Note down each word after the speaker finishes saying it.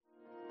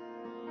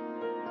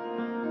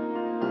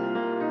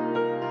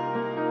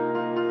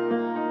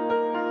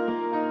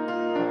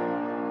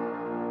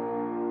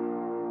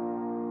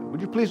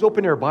please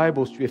open your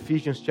Bibles to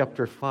Ephesians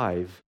chapter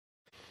 5.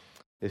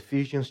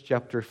 Ephesians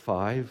chapter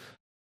 5.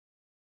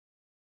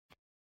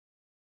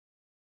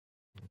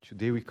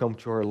 Today we come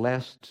to our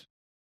last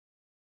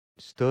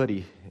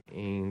study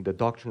in the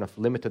doctrine of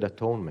limited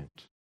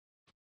atonement.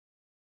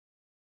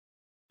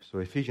 So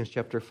Ephesians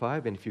chapter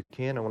 5, and if you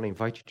can, I want to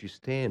invite you to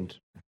stand.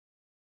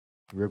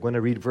 We're going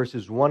to read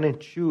verses 1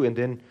 and 2, and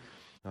then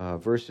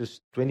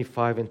verses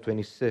 25 and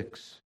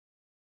 26.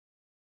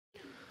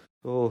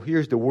 So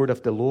here's the word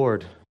of the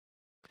Lord.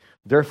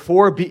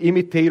 Therefore be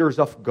imitators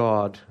of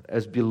God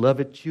as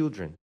beloved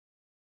children,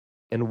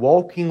 and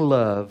walk in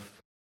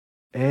love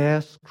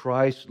as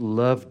Christ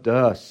loved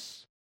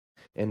us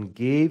and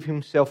gave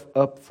himself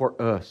up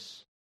for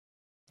us,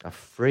 a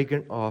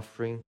fragrant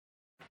offering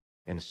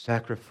and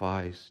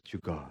sacrifice to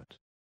God.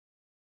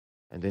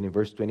 And then in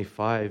verse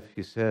 25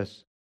 he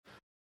says,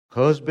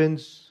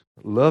 husbands,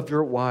 love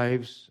your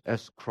wives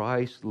as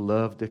Christ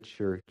loved the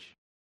church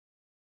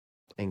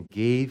and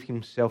gave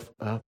himself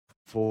up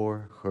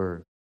for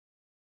her,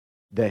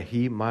 that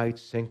he might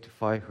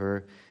sanctify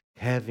her,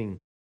 having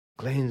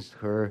cleansed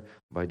her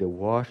by the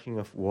washing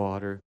of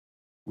water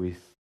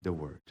with the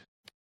word.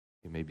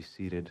 You may be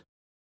seated.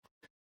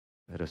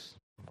 Let us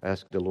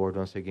ask the Lord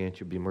once again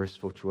to be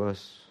merciful to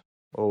us.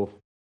 Oh,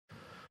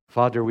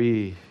 Father,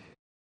 we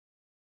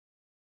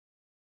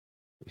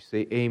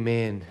say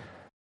amen.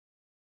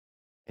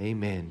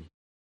 Amen.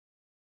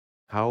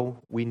 How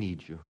we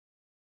need you.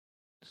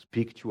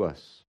 Speak to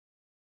us.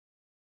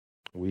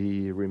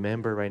 We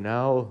remember right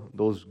now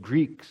those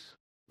Greeks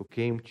who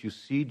came to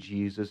see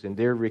Jesus, and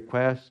their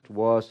request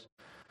was,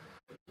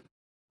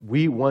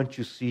 we want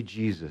to see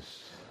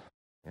Jesus.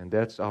 And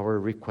that's our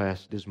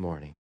request this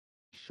morning.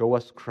 Show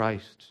us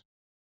Christ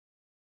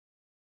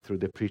through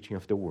the preaching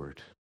of the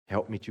word.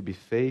 Help me to be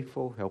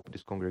faithful. Help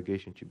this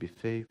congregation to be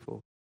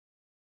faithful,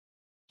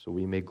 so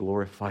we may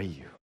glorify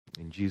you.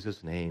 In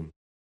Jesus' name,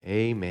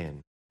 amen.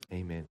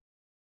 Amen.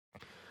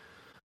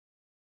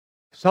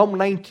 Psalm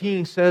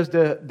 19 says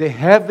that the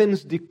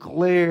heavens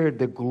declare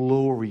the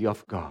glory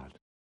of God.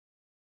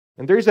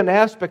 And there is an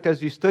aspect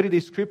as you study the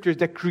scriptures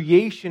that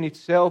creation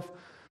itself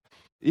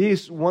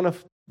is one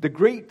of the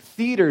great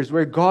theaters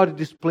where God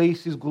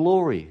displays his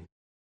glory.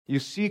 You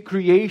see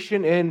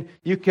creation and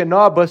you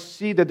cannot but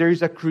see that there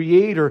is a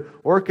creator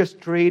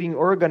orchestrating,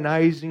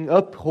 organizing,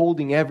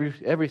 upholding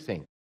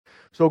everything.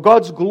 So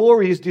God's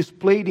glory is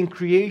displayed in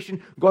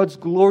creation. God's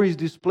glory is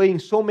displayed in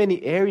so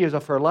many areas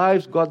of our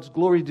lives. God's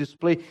glory is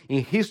displayed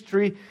in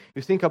history.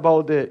 You think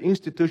about the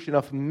institution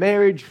of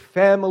marriage,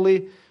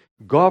 family,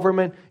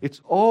 government.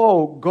 It's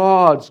all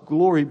God's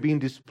glory being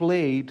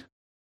displayed.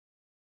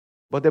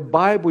 But the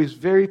Bible is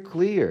very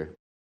clear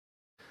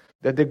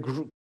that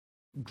the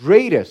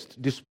greatest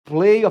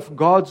display of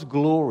God's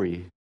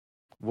glory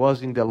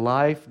was in the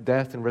life,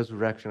 death, and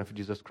resurrection of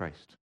Jesus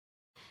Christ.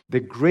 The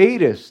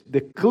greatest,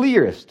 the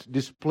clearest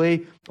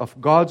display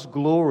of God's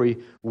glory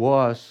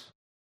was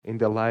in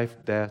the life,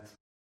 death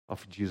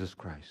of Jesus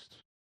Christ.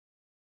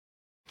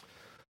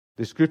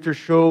 The scripture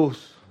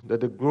shows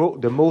that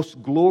the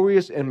most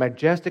glorious and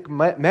majestic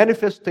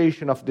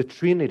manifestation of the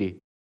Trinity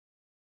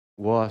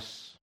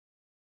was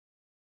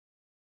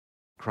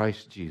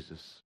Christ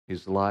Jesus,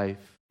 his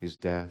life, his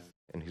death,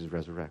 and his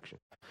resurrection.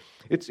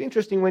 It's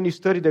interesting when you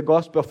study the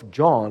Gospel of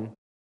John.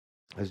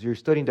 As you're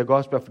studying the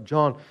Gospel of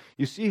John,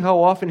 you see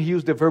how often he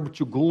used the verb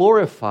to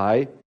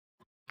glorify,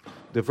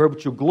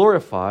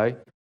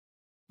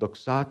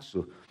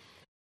 doxatsu,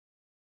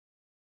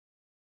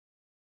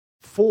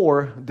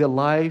 for the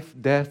life,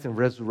 death, and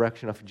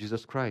resurrection of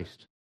Jesus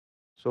Christ.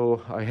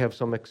 So I have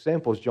some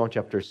examples. John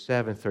chapter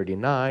 7,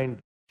 39,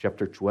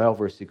 chapter 12,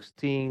 verse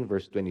 16,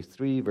 verse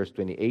 23, verse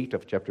 28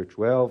 of chapter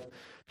 12,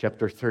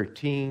 chapter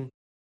 13,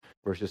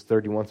 verses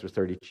 31 through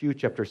 32,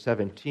 chapter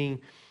 17.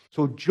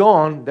 So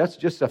John, that's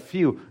just a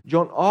few.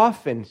 John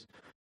often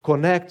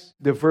connects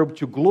the verb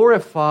to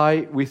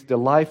glorify with the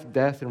life,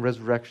 death, and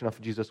resurrection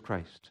of Jesus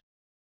Christ.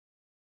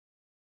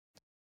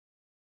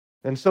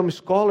 And some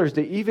scholars,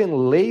 they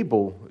even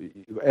label,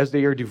 as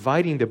they are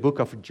dividing the book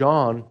of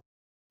John,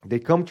 they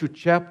come to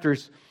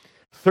chapters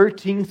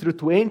 13 through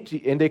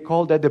 20, and they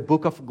call that the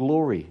book of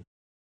glory.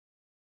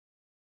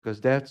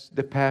 Because that's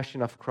the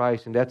passion of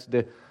Christ, and that's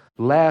the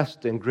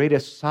last and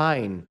greatest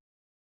sign,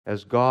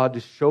 as God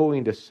is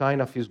showing the sign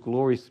of his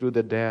glory through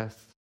the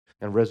death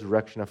and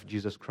resurrection of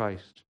Jesus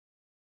Christ.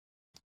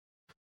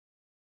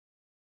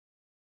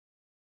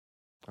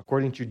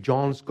 According to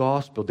John's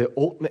Gospel, the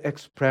ultimate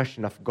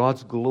expression of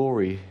God's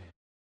glory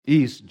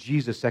is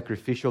Jesus'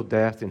 sacrificial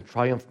death and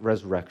triumphant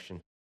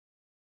resurrection.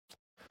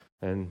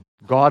 And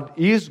God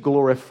is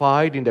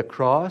glorified in the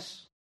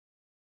cross,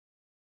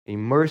 in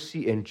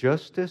mercy and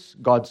justice.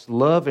 God's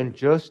love and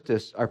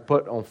justice are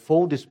put on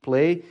full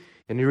display.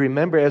 And you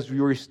remember, as we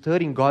were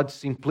studying God's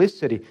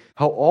simplicity,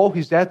 how all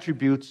his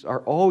attributes are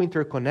all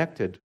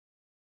interconnected.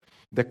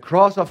 The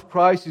cross of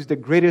Christ is the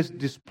greatest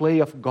display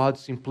of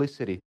God's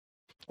simplicity.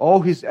 All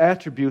his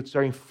attributes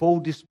are in full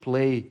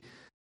display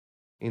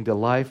in the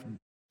life,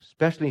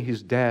 especially in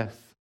his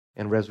death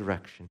and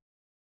resurrection.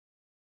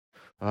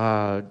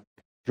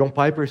 John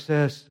Piper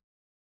says,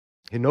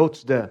 he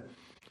notes that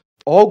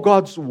all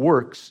God's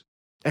works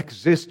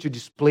exist to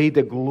display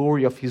the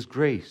glory of His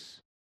grace.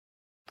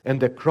 And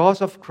the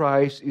cross of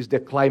Christ is the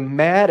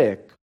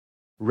climatic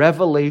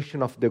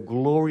revelation of the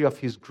glory of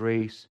His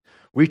grace,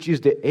 which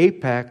is the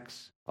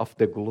apex of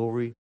the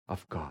glory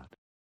of God.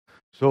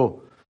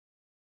 So,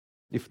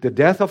 if the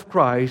death of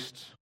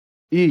Christ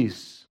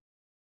is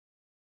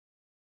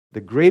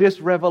the greatest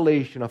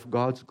revelation of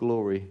God's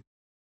glory,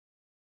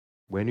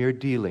 when you're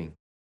dealing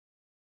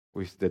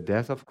with the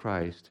death of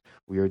Christ,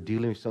 we are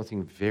dealing with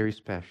something very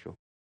special.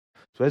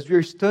 So as we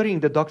are studying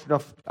the doctrine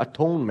of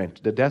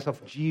atonement, the death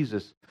of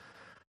Jesus,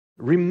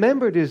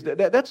 remember this,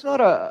 that's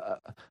not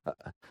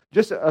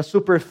just a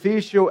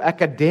superficial,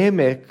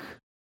 academic,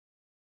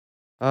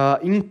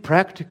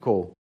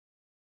 impractical,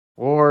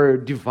 or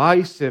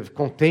divisive,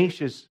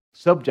 contentious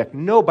subject.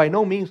 No, by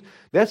no means.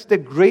 That's the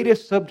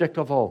greatest subject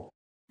of all,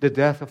 the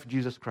death of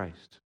Jesus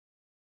Christ.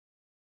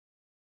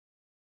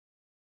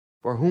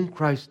 For whom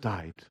Christ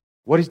died.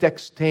 What is the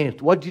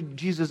extent? What did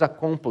Jesus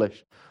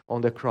accomplish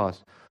on the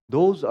cross?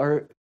 Those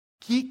are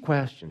key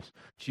questions.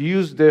 To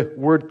use the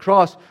word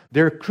cross,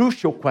 they're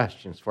crucial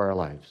questions for our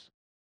lives.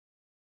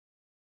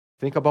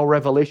 Think about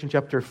Revelation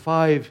chapter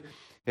 5,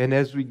 and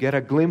as we get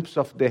a glimpse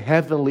of the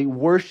heavenly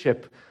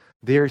worship,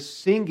 they're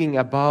singing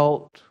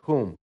about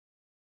whom?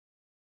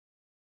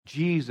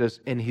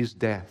 Jesus and His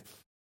death.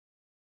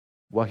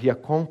 What He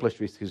accomplished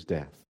with His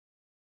death.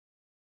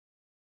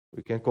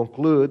 We can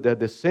conclude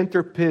that the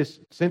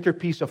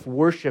centerpiece of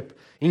worship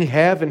in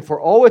heaven for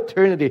all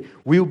eternity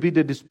will be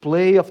the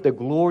display of the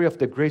glory of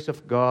the grace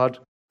of God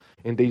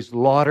in the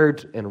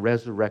slaughtered and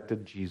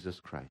resurrected Jesus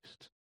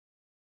Christ.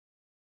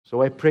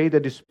 So I pray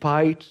that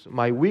despite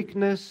my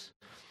weakness,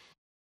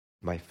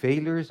 my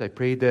failures, I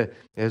pray that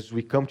as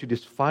we come to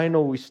this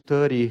final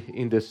study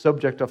in the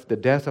subject of the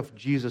death of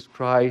Jesus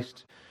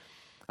Christ,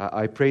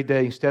 I pray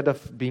that instead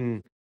of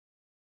being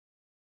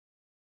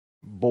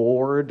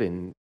bored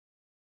and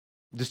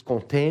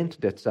discontent,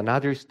 that's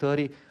another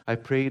study, I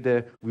pray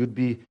that we would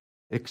be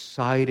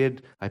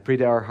excited. I pray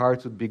that our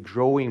hearts would be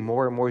growing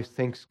more and more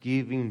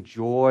thanksgiving,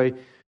 joy,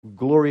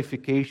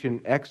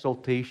 glorification,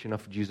 exaltation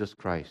of Jesus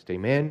Christ.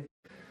 Amen?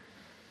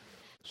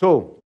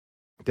 So,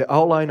 the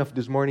outline of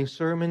this morning's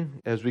sermon,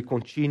 as we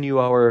continue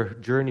our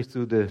journey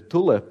through the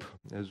tulip,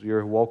 as we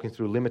are walking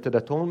through limited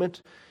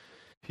atonement,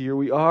 here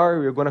we are.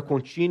 We're going to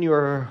continue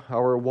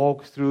our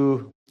walk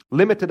through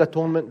limited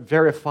atonement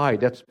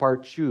verified. That's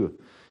part 2.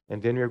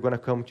 And then we're going to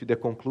come to the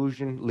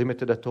conclusion,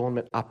 limited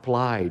atonement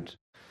applied.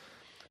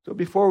 So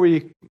before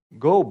we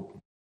go,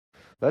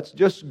 let's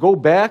just go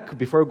back.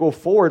 Before we go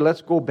forward,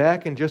 let's go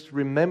back and just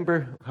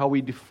remember how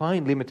we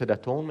define limited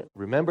atonement.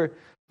 Remember,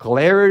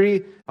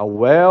 clarity, a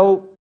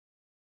well-established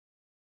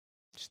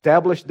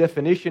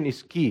definition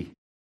is key.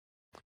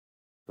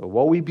 So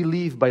what we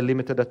believe by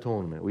limited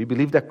atonement, we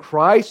believe that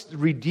Christ's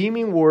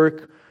redeeming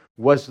work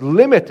was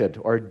limited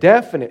or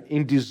definite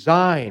in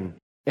design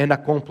and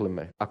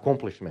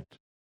accomplishment.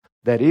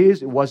 That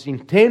is, it was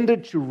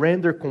intended to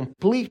render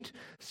complete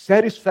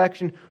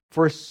satisfaction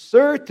for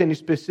certain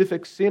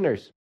specific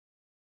sinners,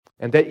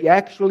 and that it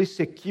actually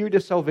secured the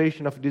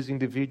salvation of these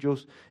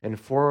individuals and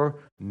for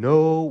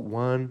no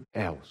one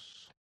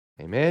else.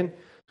 Amen?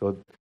 So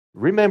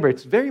remember,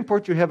 it's very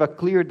important to have a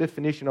clear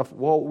definition of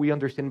what we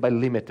understand by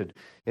limited.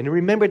 And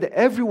remember that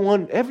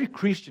every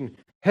Christian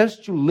has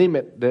to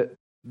limit the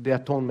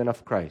atonement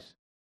of Christ.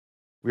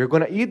 We are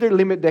going to either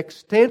limit the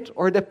extent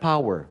or the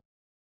power.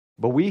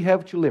 But we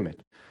have to limit.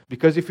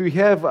 Because if we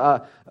have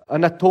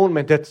an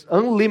atonement that's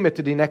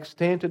unlimited in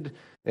extent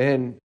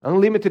and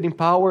unlimited in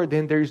power,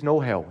 then there is no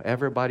hell.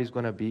 Everybody's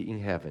going to be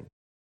in heaven.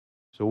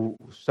 So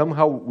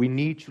somehow we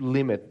need to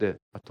limit the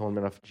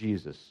atonement of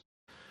Jesus.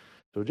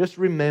 So just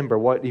remember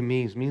what it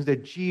means. It means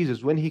that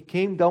Jesus, when He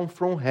came down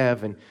from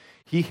heaven,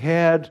 He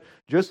had,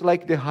 just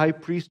like the high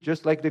priest,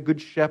 just like the good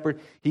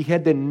shepherd, He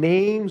had the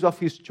names of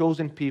His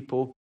chosen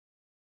people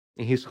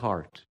in His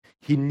heart.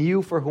 He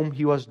knew for whom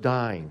He was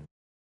dying.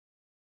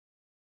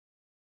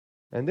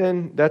 And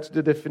then that's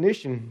the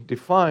definition,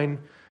 defined,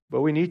 but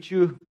we need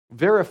to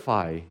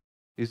verify.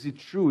 Is it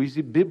true? Is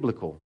it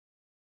biblical?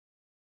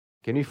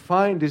 Can we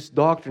find this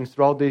doctrine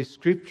throughout the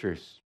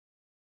Scriptures?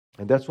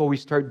 And that's what we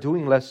started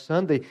doing last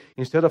Sunday.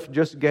 Instead of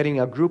just getting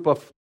a group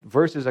of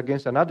verses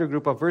against another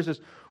group of verses,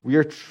 we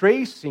are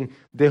tracing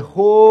the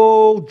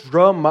whole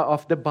drama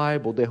of the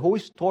Bible, the whole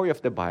story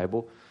of the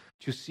Bible,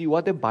 to see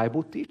what the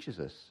Bible teaches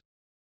us.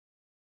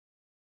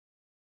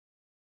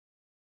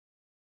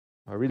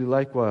 I really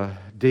like what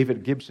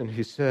David Gibson,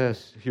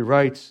 he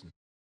writes,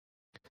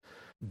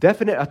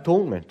 definite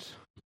atonement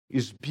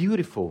is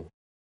beautiful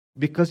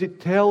because it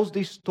tells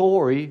the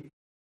story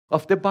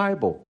of the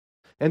Bible.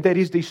 And that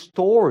is the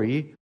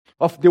story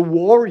of the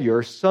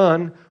warrior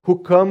son who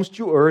comes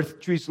to earth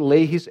to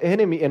slay his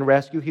enemy and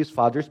rescue his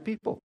father's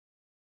people.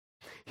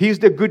 He is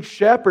the good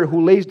shepherd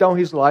who lays down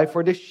his life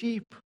for the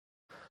sheep,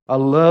 a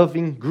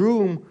loving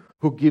groom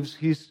who gives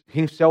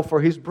himself for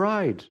his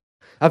bride,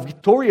 A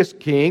victorious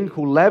king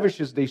who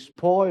lavishes the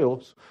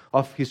spoils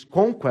of his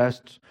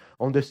conquests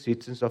on the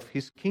citizens of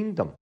his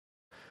kingdom.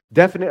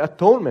 Definite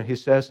atonement, he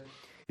says,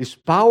 is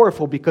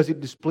powerful because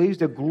it displays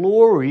the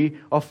glory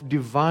of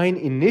divine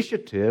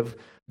initiative,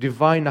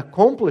 divine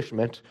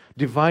accomplishment,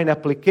 divine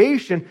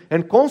application,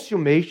 and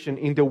consummation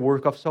in the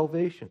work of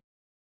salvation.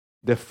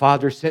 The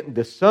Father sent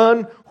the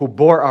Son, who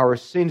bore our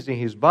sins in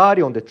his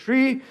body on the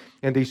tree,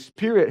 and the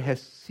Spirit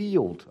has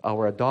sealed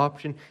our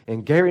adoption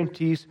and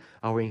guarantees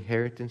our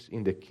inheritance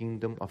in the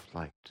kingdom of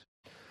light.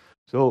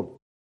 So,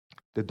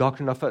 the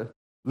doctrine of a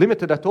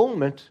limited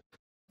atonement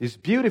is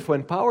beautiful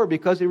and powerful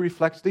because it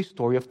reflects the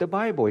story of the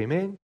Bible.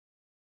 Amen?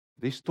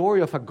 The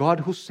story of a God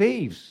who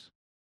saves.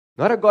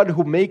 Not a God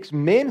who makes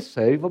men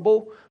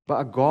savable, but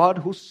a God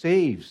who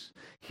saves.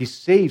 He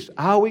saves,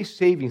 always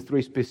saving through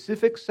a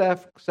specific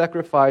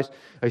sacrifice,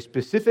 a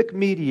specific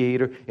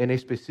mediator, and a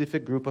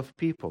specific group of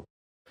people.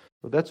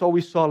 So that's all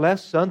we saw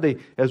last Sunday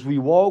as we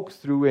walked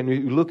through and we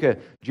look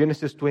at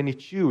Genesis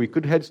 22. We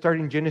could have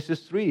started in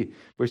Genesis 3.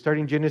 We're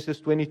starting Genesis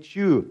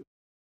 22.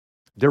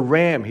 The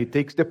ram, he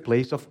takes the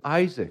place of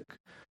Isaac.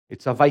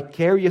 It's a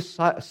vicarious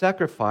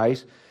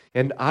sacrifice,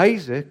 and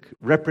Isaac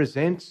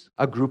represents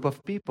a group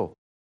of people,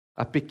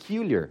 a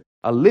peculiar,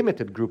 a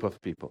limited group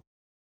of people.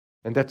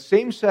 And that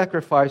same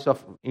sacrifice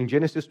in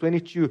Genesis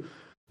 22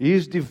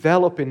 is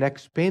developed and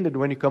expanded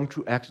when you come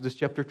to Exodus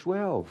chapter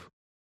 12.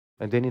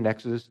 And then in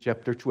Exodus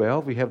chapter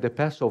 12, we have the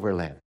Passover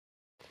lamb.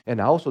 And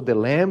also the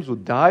lambs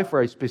would die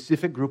for a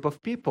specific group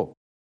of people.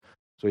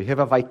 So you have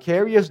a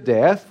vicarious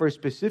death for a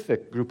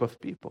specific group of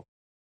people.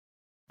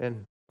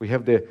 And we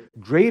have the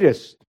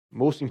greatest,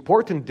 most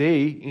important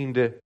day in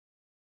the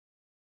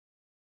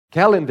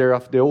calendar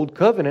of the Old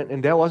Covenant,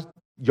 and that was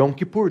Yom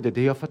Kippur, the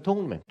Day of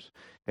Atonement.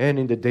 And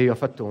in the Day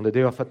of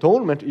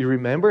Atonement, you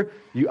remember,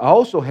 you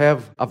also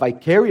have a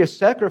vicarious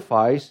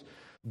sacrifice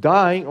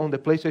dying on the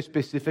place of a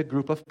specific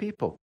group of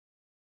people.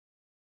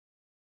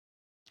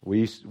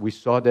 We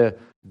saw the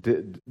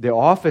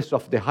office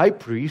of the high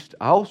priest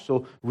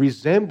also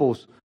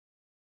resembles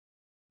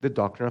the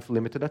doctrine of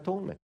limited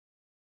atonement.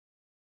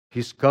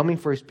 He's coming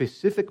for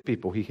specific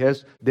people. He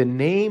has the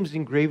names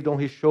engraved on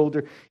his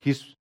shoulder.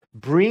 He's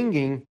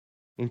bringing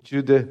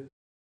into the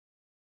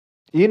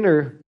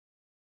inner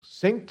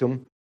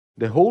sanctum,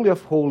 the Holy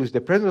of Holies,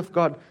 the presence of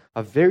God,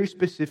 a very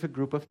specific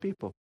group of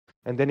people.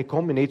 And then it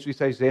culminates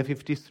with Isaiah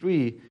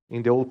 53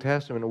 in the Old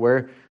Testament,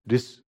 where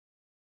this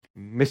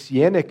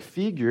messianic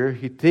figure,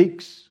 he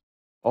takes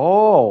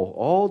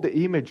all the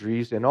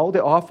imageries and all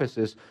the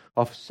offices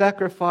of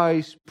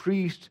sacrifice,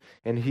 priest,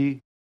 and he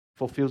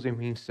fulfills them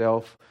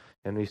himself.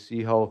 And we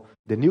see how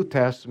the New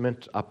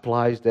Testament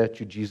applies that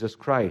to Jesus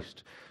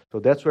Christ. So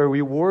that's where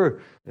we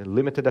were,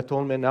 limited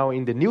atonement now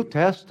in the New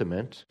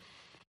Testament.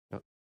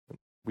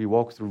 We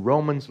walked through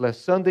Romans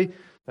last Sunday,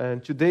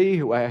 and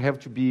today I have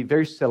to be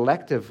very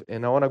selective,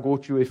 and I want to go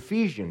to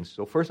Ephesians.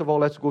 So first of all,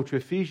 let's go to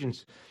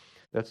Ephesians.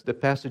 That's the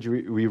passage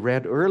we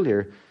read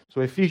earlier.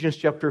 So Ephesians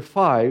chapter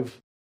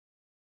 5,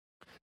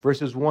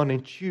 verses 1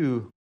 and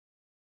 2.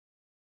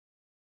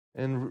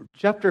 And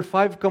chapter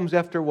 5 comes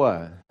after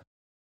what?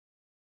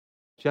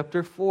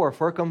 Chapter 4.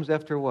 4 comes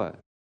after what?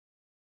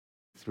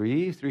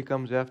 3. 3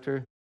 comes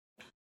after.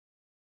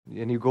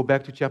 And you go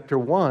back to chapter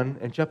 1,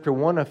 and chapter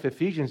 1 of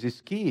Ephesians is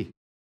key.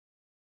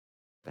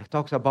 That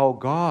talks about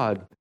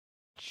God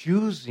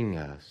choosing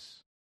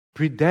us,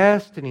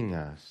 predestining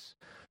us.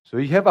 So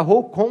you have a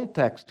whole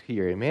context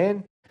here,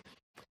 amen?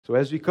 So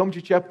as we come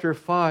to chapter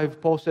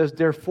 5, Paul says,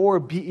 therefore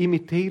be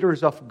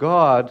imitators of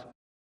God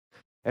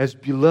as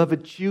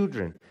beloved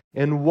children,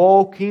 and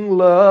walk in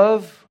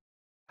love.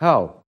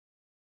 How?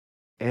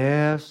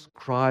 As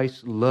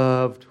Christ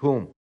loved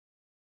whom?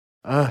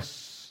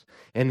 Us.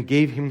 And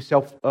gave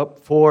himself up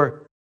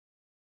for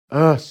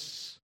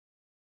us.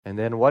 And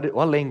then what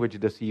language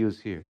does he use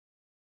here?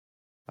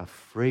 A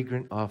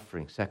fragrant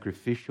offering,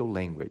 sacrificial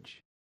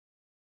language.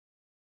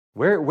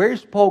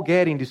 Where's Paul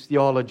getting this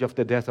theology of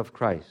the death of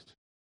Christ?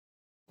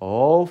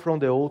 All from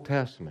the Old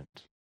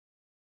Testament.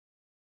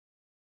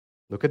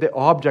 Look at the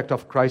object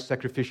of Christ's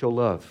sacrificial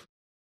love.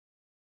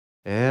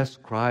 As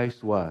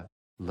Christ what?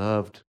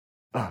 Loved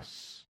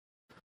us.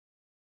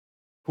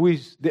 Who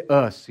is the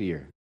us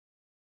here?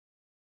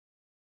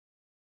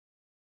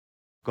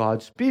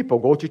 God's people.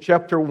 Go to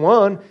chapter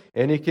 1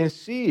 and you can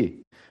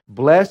see.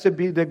 Blessed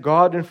be the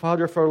God and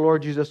Father of our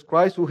Lord Jesus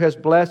Christ, who has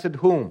blessed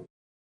whom?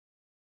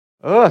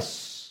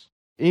 Us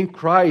in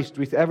Christ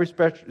with every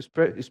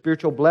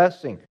spiritual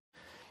blessing.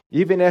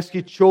 Even as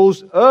He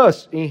chose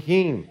us in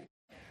Him.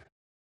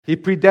 He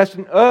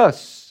predestined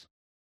us.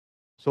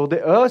 So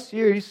the us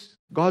here is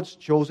God's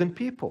chosen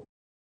people.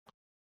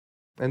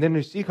 And then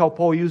you see how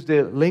Paul used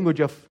the language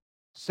of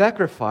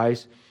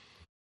sacrifice.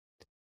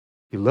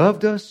 He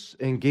loved us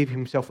and gave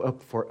Himself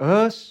up for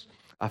us,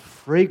 a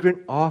fragrant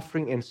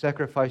offering and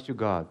sacrifice to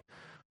God.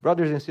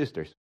 Brothers and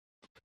sisters,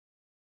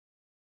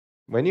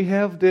 when you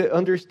have the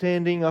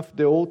understanding of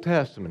the Old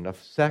Testament,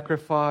 of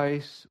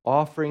sacrifice,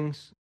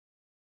 offerings,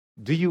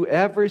 do you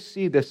ever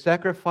see the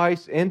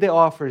sacrifice and the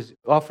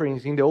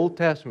offerings in the Old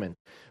Testament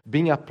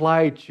being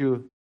applied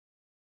to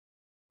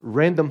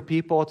random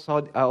people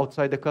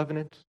outside the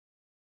covenant?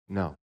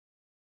 No.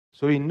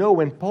 So you know,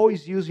 when Paul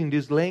is using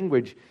this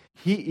language,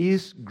 he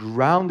is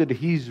grounded,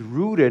 he is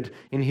rooted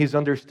in his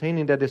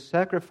understanding that the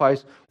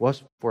sacrifice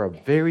was for a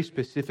very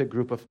specific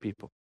group of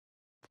people.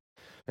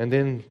 And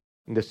then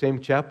in the same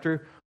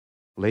chapter,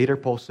 later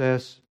Paul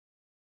says,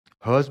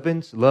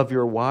 husbands, love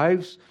your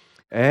wives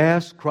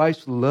as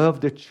Christ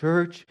loved the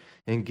church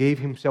and gave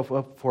himself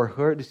up for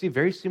her. You see,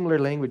 very similar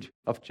language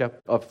of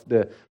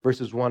the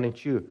verses 1 and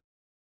 2.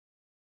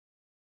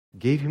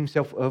 Gave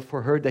himself up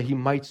for her that he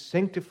might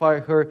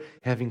sanctify her,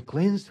 having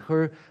cleansed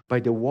her by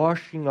the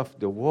washing of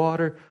the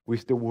water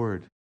with the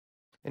word.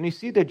 And you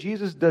see that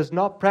Jesus does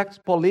not practice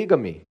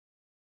polygamy.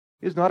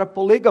 He's not a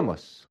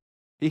polygamous.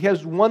 He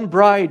has one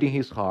bride in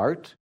his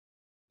heart.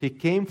 He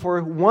came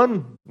for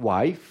one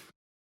wife,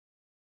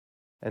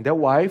 and that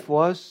wife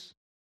was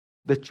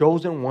the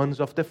chosen ones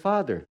of the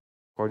Father,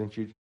 according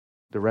to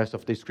the rest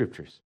of the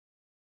scriptures.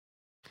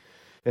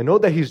 And know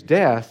that his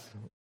death,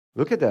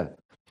 look at that.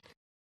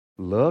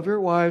 Love your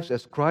wives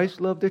as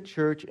Christ loved the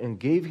church and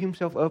gave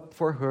himself up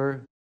for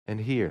her. And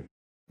here,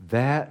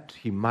 that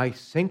he might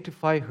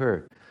sanctify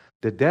her.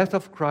 The death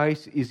of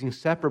Christ is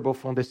inseparable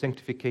from the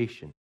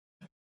sanctification.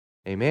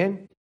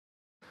 Amen?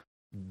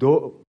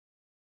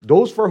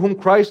 Those for whom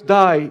Christ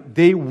died,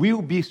 they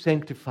will be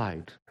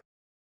sanctified.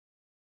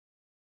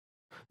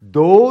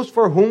 Those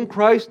for whom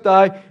Christ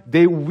died,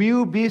 they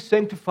will be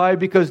sanctified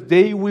because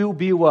they will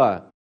be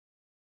what?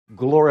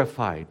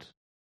 Glorified.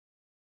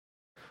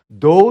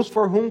 Those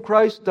for whom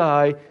Christ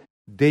died,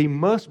 they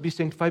must be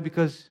sanctified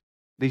because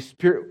the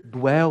Spirit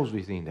dwells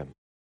within them.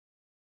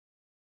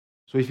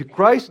 So if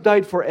Christ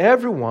died for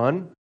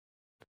everyone,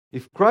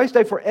 if Christ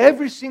died for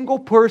every single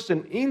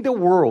person in the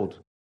world,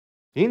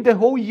 in the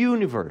whole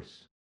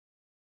universe,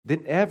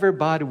 then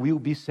everybody will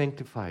be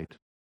sanctified.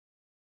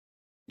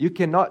 You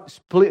cannot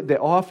split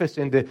the office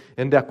and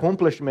the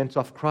accomplishments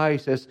of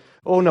Christ as,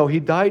 oh no, he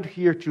died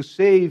here to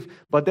save,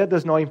 but that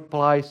does not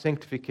imply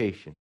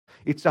sanctification.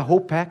 It's a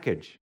whole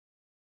package.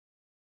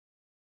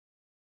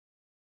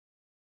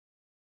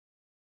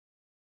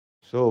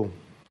 So,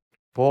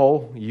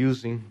 Paul,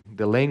 using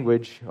the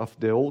language of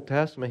the Old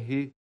Testament,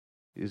 he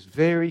is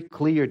very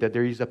clear that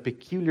there is a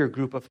peculiar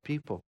group of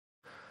people.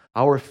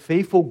 Our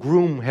faithful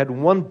groom had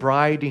one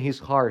bride in his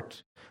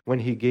heart when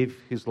he gave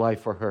his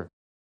life for her.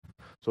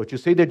 So to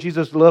say that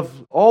Jesus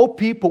loved all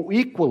people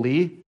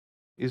equally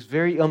is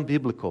very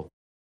unbiblical.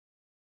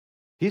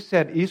 He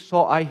said,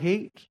 Esau I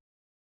hate.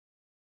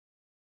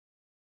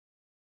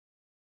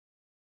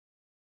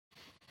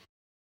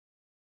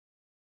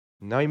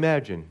 Now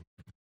imagine,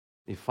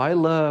 if I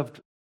loved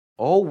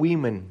all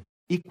women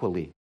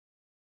equally,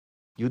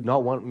 you'd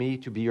not want me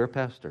to be your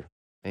pastor.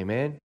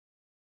 Amen?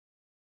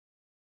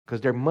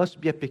 Because there must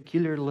be a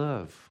peculiar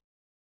love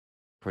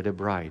for the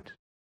bride.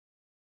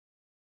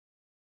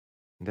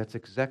 And that's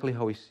exactly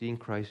how we see in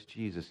Christ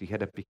Jesus. He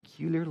had a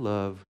peculiar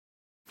love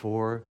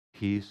for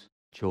his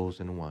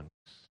chosen ones.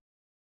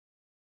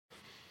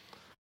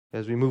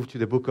 As we move to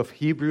the book of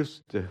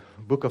Hebrews, the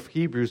book of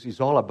Hebrews is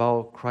all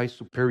about Christ's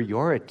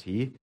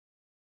superiority.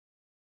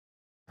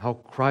 How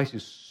Christ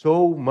is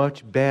so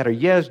much better.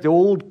 Yes, the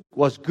old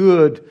was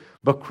good,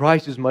 but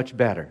Christ is much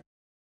better.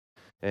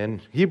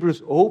 And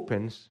Hebrews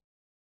opens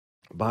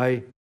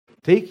by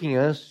taking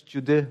us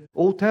to the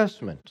Old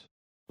Testament.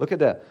 Look at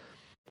that.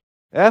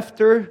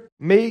 After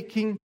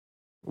making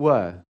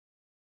what?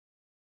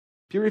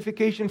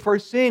 Purification for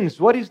sins.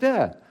 What is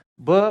that?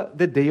 But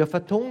the Day of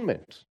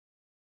Atonement.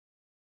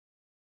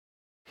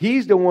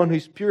 He's the one who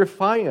is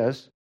purifying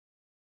us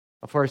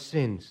of our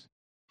sins.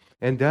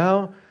 And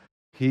now,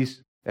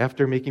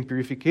 after making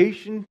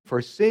purification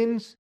for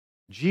sins,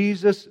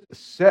 Jesus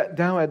sat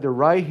down at the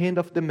right hand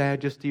of the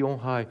Majesty on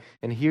high.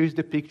 And here's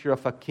the picture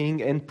of a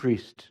king and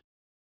priest.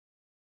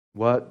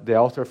 What the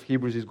author of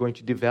Hebrews is going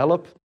to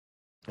develop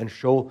and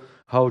show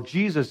how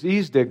Jesus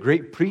is the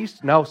great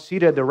priest, now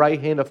seated at the right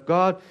hand of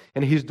God,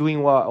 and he's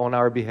doing what on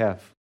our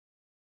behalf?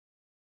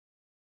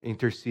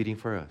 Interceding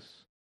for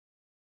us.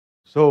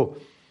 So,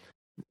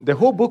 the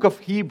whole book of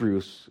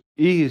Hebrews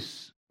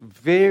is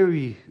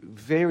very,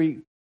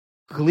 very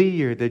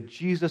clear that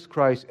Jesus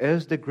Christ,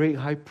 as the great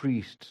high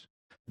priest,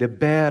 the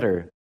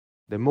better,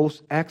 the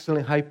most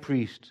excellent high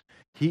priest,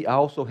 he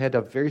also had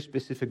a very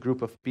specific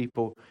group of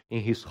people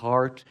in his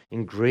heart,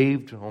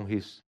 engraved on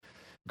his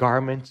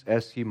garments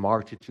as he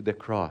marched to the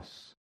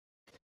cross.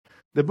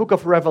 The book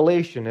of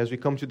Revelation, as we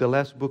come to the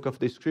last book of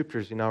the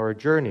scriptures in our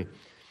journey,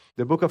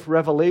 the book of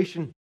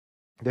Revelation,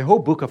 the whole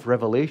book of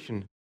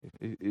Revelation,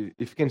 if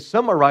you can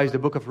summarize the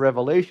book of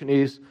Revelation,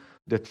 is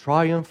the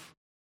triumph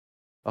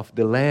of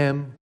the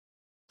Lamb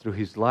through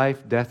his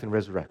life, death, and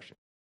resurrection.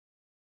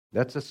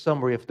 That's a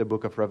summary of the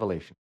book of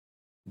Revelation.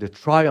 The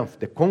triumph,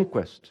 the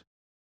conquest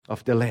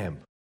of the Lamb.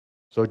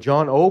 So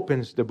John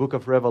opens the book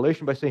of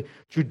Revelation by saying,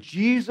 to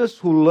Jesus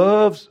who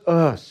loves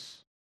us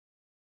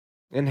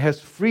and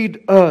has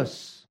freed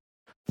us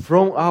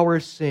from our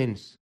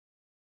sins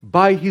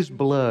by his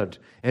blood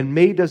and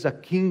made us a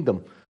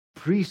kingdom,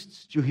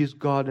 priests to his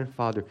God and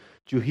Father.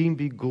 To him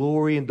be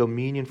glory and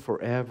dominion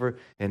forever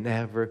and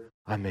ever.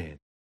 Amen.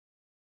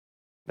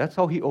 That's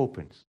how he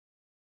opens,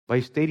 by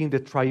stating the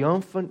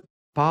triumphant,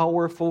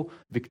 powerful,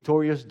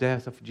 victorious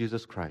death of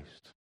Jesus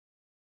Christ.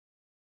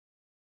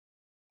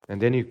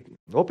 And then you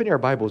open your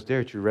Bibles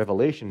there to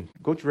Revelation.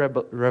 Go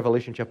to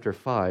Revelation chapter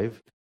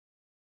 5.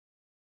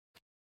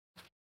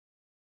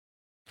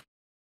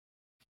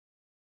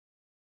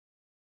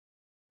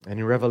 And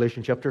in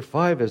Revelation chapter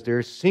 5, as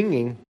they're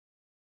singing,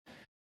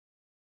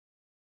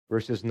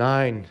 verses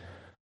 9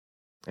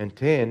 and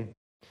 10,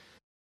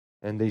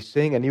 and they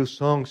sing a new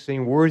song,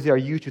 saying, "Worthy are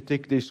you to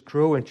take this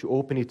scroll and to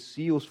open its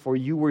seals, for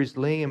you were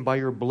slain, and by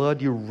your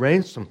blood you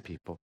ransomed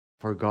people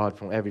for God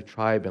from every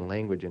tribe and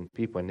language and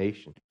people and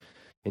nation.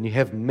 And you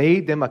have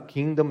made them a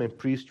kingdom and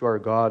priests to our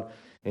God,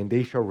 and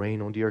they shall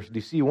reign on the earth." Do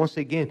you see, once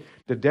again,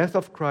 the death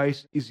of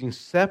Christ is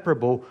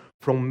inseparable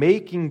from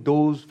making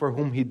those for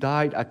whom he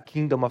died a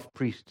kingdom of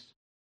priests.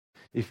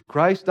 If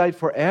Christ died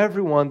for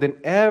everyone, then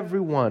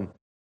everyone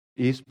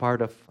is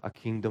part of a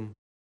kingdom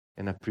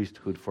and a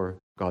priesthood for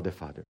God the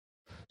Father.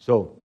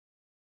 So,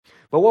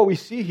 but what we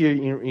see here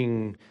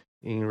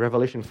in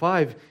Revelation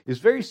 5 is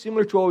very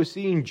similar to what we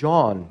see in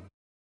John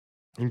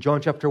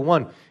chapter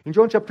 1. In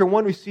John chapter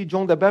 1, we see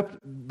John the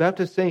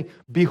Baptist saying,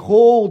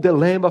 "Behold the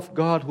Lamb of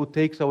God who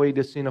takes away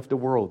the sin of the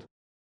world."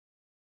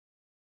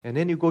 And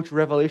then you go to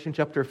Revelation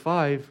chapter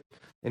 5,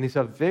 and it's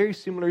a very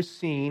similar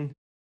scene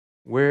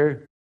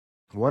where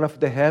one of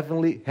the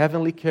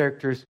heavenly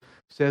characters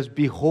says,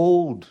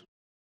 "Behold,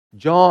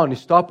 John,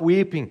 stop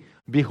weeping.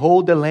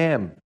 Behold the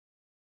Lamb."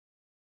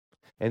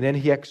 And then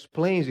he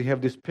explains, you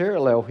have this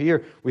parallel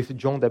here with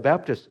John the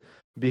Baptist.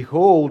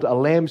 "Behold, a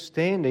lamb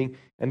standing,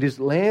 and this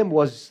lamb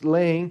was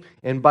slain,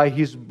 and by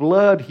his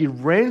blood he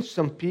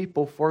ransomed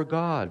people for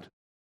God."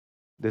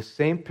 The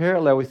same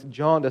parallel with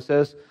John that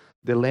says,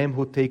 "The lamb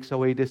who takes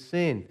away the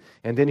sin."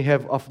 And then you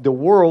have of the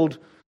world,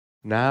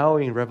 now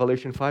in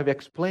Revelation 5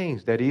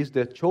 explains, that is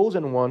the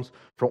chosen ones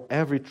from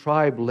every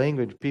tribe,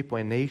 language, people,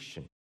 and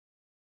nation.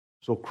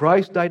 So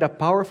Christ died a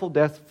powerful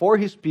death for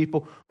his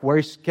people who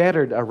are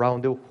scattered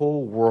around the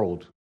whole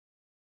world.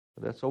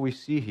 That's what we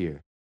see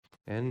here.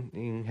 And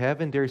in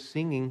heaven, they're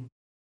singing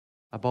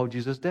about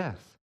Jesus'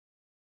 death.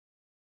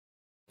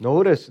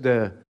 Notice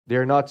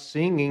they're not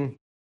singing,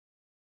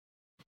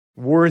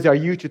 "Worthy are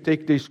you to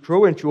take this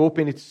scroll and to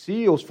open its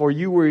seals, for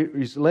you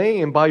were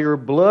slain, and by your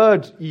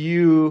blood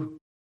you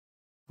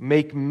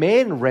make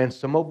men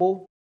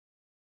ransomable."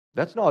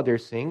 That's not what they're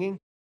singing.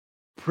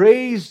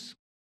 "Praise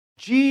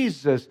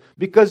Jesus,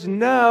 because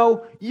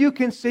now you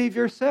can save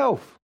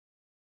yourself.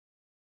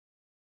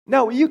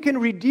 Now you can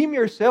redeem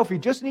yourself. You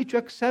just need to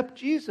accept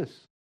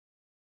Jesus."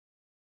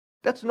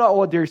 That's not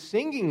what they're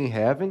singing in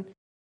heaven.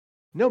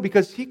 No,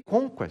 because he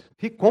conquered.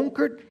 He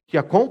conquered, he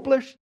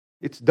accomplished,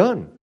 it's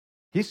done.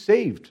 He's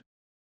saved.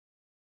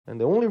 And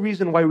the only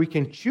reason why we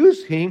can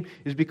choose him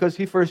is because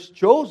he first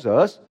chose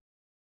us,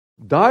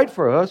 died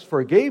for us,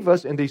 forgave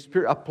us, and the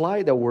Spirit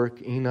applied the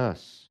work in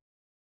us.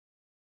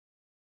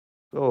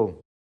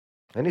 So,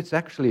 and it's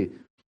actually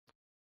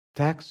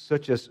texts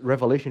such as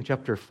Revelation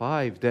chapter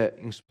 5 that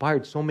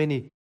inspired so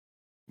many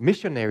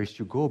missionaries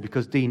to go,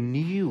 because they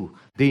knew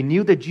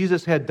that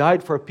Jesus had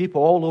died for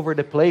people all over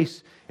the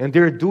place, and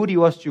their duty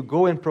was to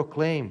go and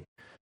proclaim,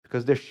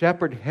 because the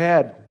shepherd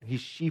had his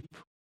sheep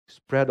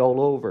spread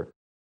all over.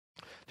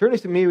 Turn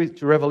with me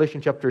to Revelation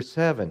chapter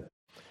 7.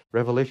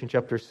 Revelation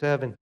chapter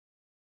 7.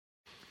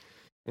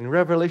 In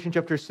Revelation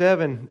chapter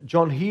 7,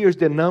 John hears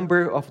the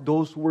number of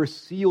those who were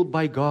sealed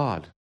by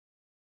God.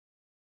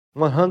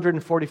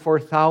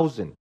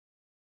 144,000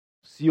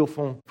 sealed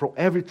from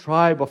every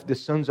tribe of the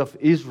sons of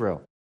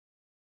Israel.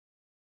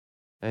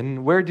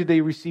 And where did they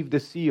receive the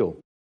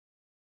seal?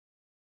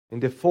 In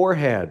the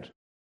forehead.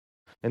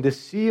 And the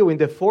seal in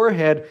the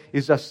forehead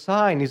is a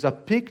sign, is a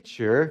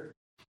picture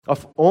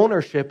of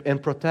ownership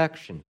and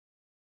protection.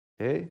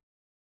 Okay?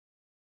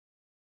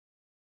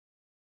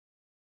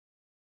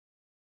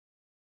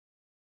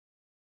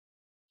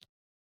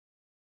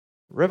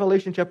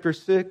 Revelation chapter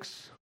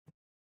 6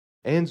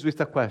 ends with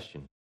a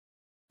question.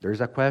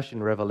 There's a question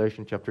in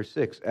Revelation chapter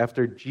 6.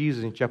 After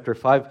Jesus in chapter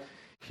 5,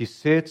 he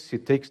sits, he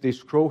takes the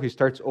scroll, he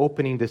starts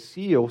opening the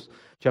seals.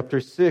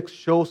 Chapter 6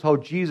 shows how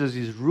Jesus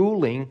is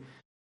ruling,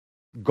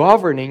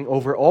 governing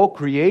over all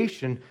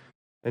creation.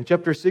 And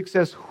chapter 6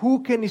 says,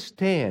 who can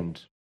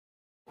stand?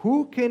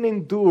 Who can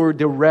endure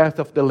the wrath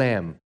of the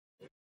Lamb?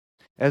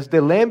 As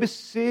the Lamb is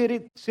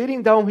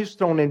sitting down his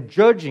throne and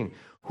judging,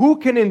 who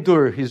can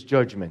endure his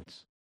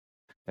judgments?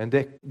 And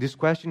this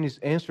question is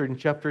answered in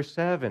chapter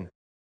 7.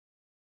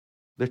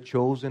 The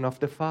chosen of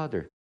the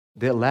Father,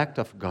 the elect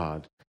of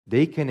God,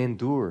 they can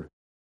endure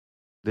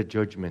the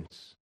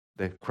judgments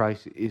that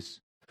Christ is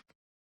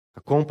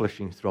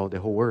accomplishing throughout the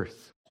whole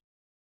earth.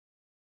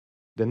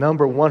 The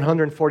number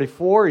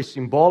 144 is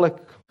symbolic.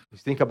 You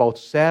think about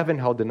 7,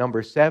 how the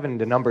number 7,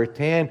 the number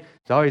 10,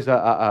 it's always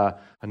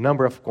a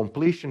number of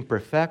completion,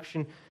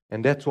 perfection,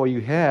 and that's why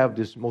you have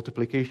this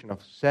multiplication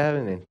of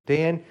 7 and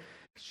 10,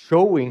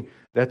 showing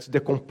that's the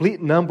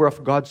complete number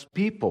of God's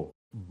people.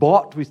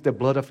 bought with the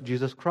blood of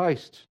Jesus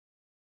Christ.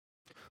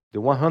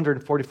 The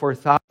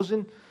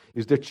 144,000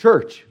 is the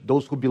church,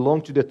 those who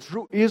belong to the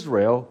true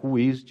Israel, who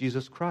is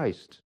Jesus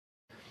Christ.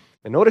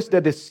 And notice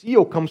that the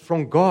seal comes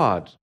from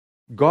God.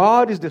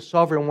 God is the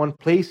sovereign one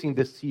placing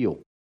the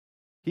seal.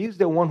 He is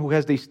the one who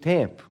has the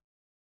stamp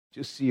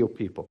to seal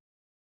people.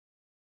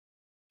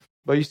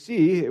 But you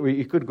see,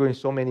 we could go in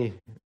so many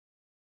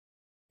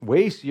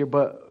ways here,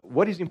 but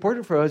what is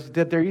important for us is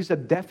that there is a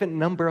definite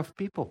number of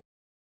people.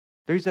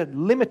 There is a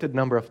limited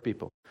number of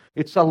people.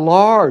 It's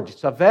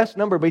a vast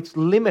number, but it's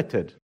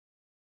limited.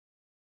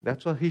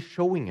 That's what he's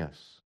showing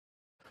us.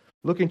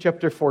 Look in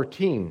chapter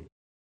 14.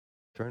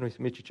 Turn with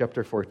me to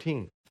chapter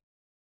 14.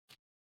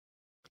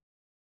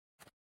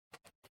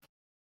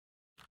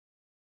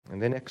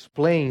 And then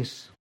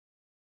explains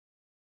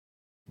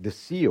the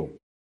seal.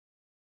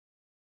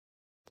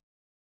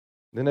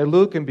 Then I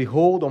look, and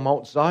behold, on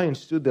Mount Zion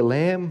stood the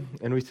Lamb,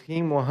 and with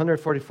him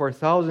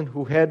 144,000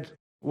 who had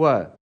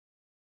what?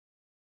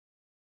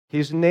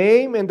 His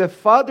name and the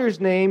Father's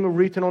name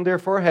written on their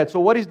forehead. So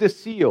what is the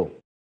seal?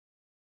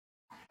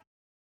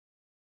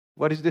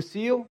 What is the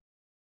seal?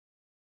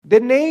 The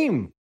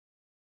name.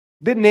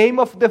 The name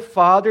of the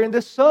Father and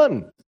the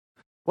Son.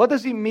 What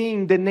does it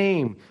mean, the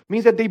name? It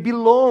means that they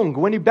belong.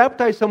 When you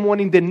baptize someone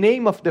in the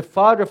name of the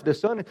Father, of the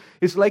Son,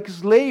 it's like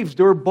slaves.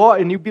 They were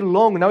bought and you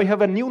belong. Now you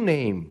have a new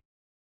name.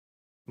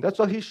 That's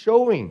what he's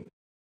showing.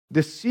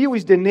 The seal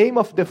is the name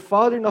of the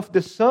Father and of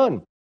the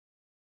Son.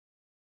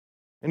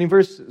 And in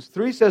verse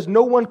 3 says,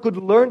 no one could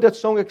learn that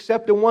song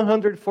except the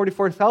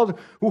 144,000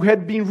 who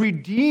had been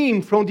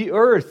redeemed from the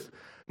earth.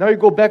 Now you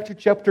go back to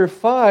chapter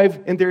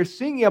 5, and they're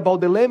singing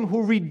about the Lamb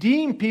who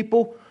redeemed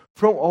people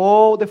from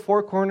all the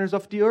four corners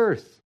of the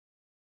earth.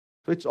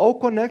 So it's all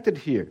connected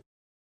here.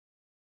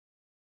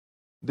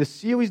 The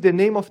seal is the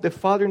name of the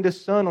Father and the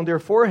Son on their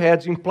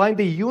foreheads, implying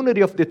the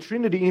unity of the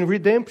Trinity in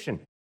redemption.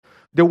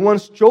 The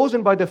ones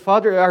chosen by the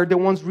Father are the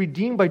ones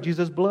redeemed by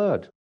Jesus'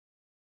 blood.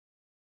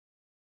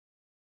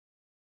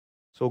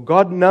 So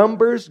God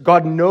numbers,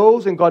 God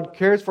knows, and God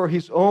cares for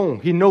His own.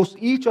 He knows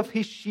each of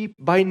His sheep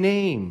by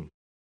name.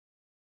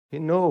 He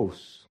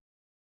knows.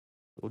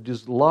 So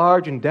this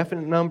large and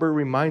definite number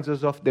reminds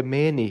us of the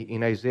many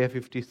in Isaiah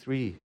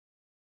 53.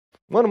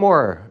 One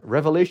more,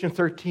 Revelation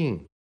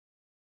 13.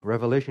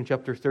 Revelation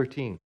chapter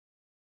 13.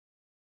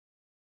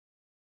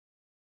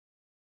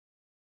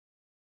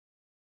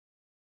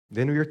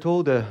 Then we are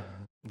told,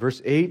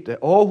 verse 8, that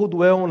all who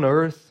dwell on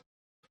earth,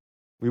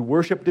 we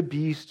worship the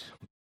beast.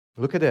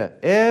 Look at that.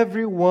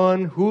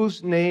 Everyone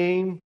whose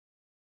name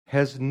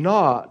has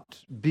not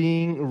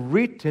been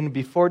written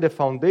before the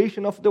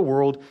foundation of the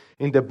world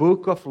in the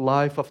book of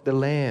life of the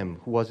Lamb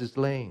who was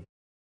slain.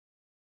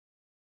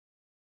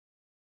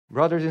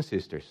 Brothers and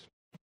sisters,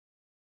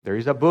 there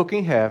is a book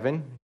in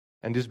heaven,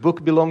 and this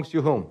book belongs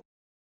to whom?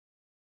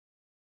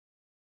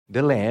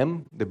 The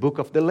Lamb. The book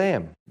of the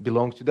Lamb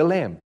belongs to the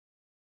Lamb.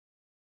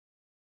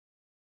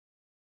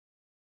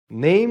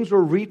 Names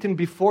were written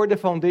before the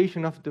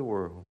foundation of the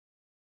world.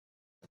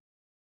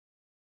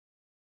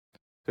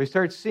 So you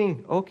start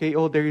seeing, okay,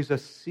 there is a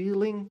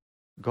sealing,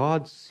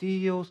 God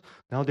seals.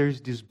 Now there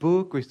is this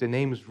book with the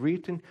names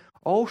written,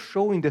 all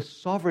showing the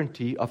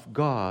sovereignty of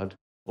God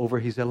over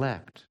His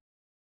elect.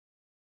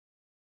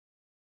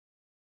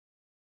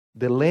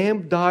 The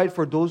Lamb died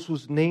for those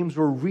whose names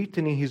were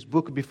written in His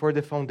book before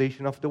the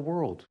foundation of the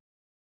world.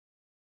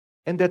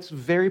 And that's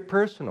very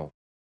personal.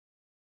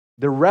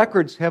 The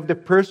records have the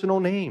personal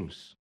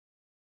names.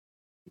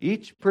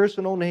 Each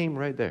personal name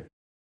right there.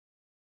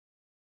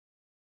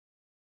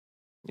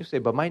 You say,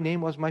 but my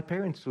name was my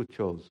parents who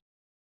chose.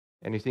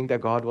 And you think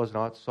that God was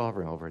not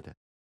sovereign over that.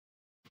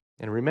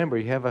 And remember,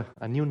 you have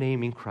a new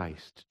name in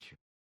Christ.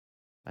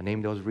 A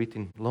name that was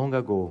written long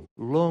ago,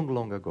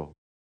 long ago.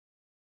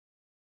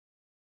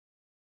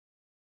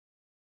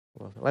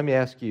 Well, let me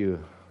ask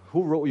you,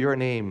 who wrote your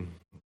name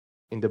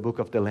in the book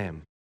of the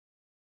Lamb?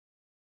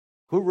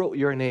 Who wrote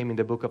your name in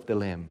the book of the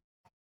Lamb?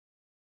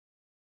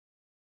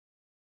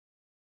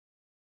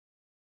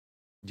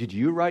 Did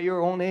you write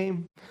your own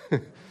name?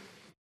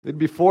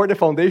 Before the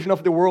foundation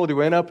of the world, you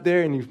went up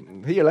there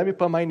and here, let me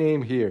put my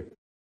name here.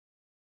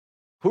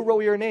 Who wrote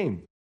your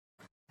name?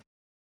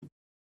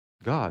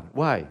 God.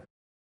 Why?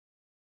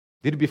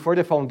 Did before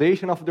the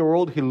foundation of the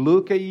world, He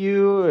looked at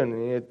you and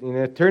in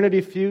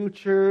eternity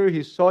future,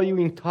 He saw you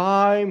in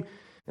time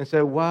and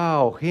said,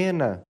 wow,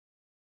 Hannah,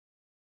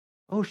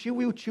 she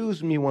will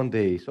choose me one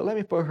day, so let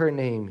me put her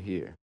name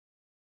here.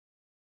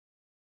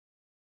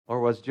 Or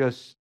was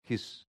just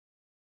His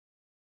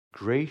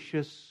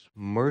gracious,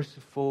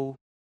 merciful,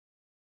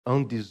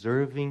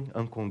 undeserving,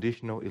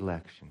 unconditional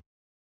election?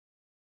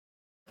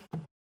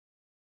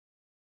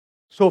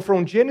 So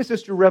from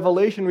Genesis to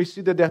Revelation, we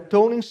see that the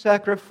atoning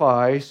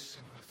sacrifice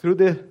through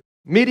the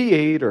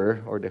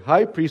mediator or the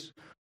high priest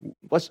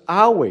was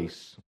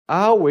always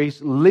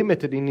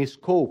limited in its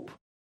scope,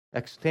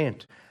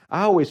 extent.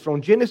 Always,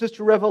 from Genesis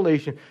to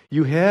Revelation,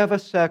 you have a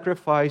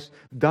sacrifice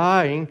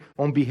dying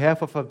on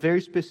behalf of a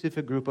very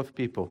specific group of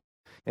people.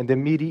 And the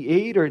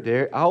mediator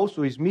there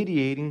also is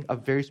mediating a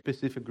very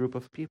specific group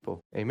of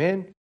people.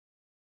 Amen?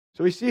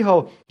 So we see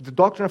how the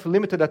doctrine of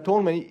limited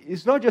atonement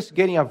is not just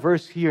getting a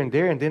verse here and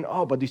there and then,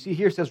 oh, but you see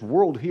here it says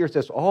world, here it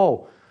says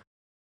all.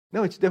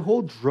 No, it's the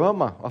whole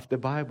drama of the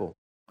Bible.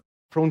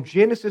 From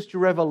Genesis to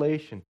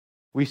Revelation,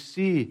 we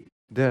see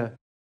the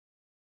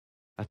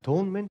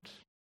atonement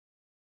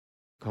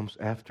comes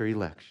after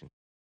election.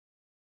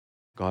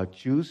 God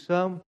chooses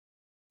some,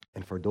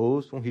 and for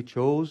those whom He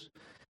chose,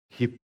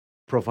 He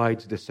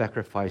provides the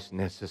sacrifice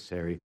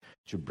necessary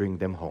to bring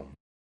them home.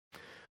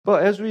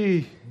 But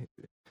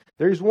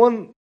there is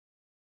one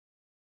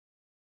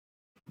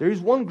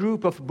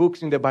group of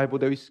books in the Bible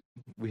that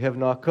we have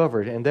not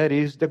covered, and that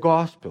is the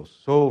Gospels.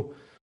 So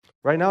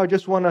right now I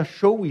just want to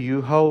show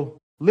you how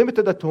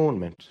limited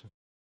atonement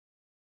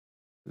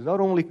is not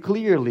only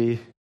clearly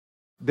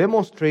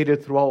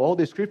demonstrated throughout all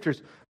the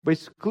Scriptures, but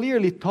it's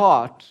clearly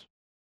taught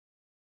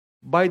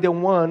by the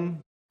one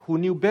who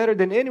knew better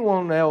than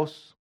anyone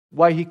else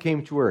why He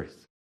came to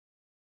earth.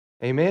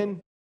 Amen?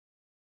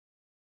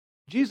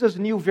 Jesus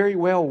knew very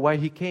well why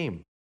He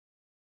came.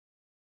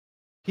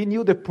 He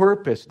knew the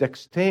purpose, the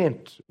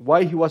extent,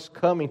 why He was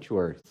coming to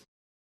earth.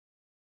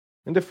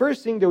 And the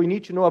first thing that we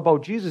need to know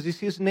about Jesus is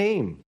His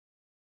name.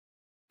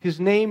 His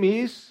name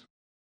is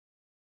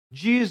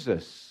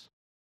Jesus.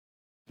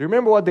 Do you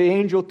remember what the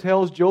angel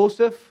tells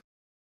Joseph?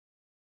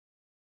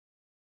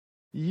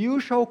 You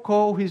shall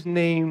call His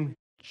name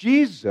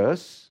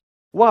Jesus.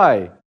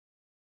 Why?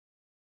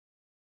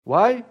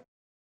 Why?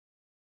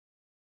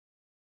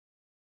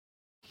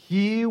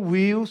 He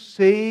will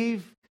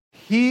save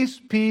His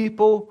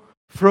people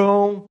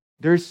from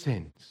their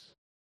sins.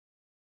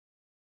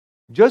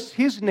 Just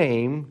His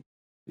name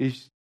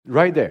is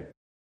right there.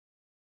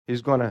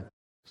 He's going to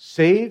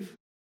save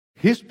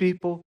His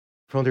people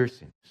from their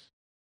sins.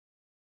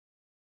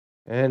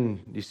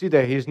 And you see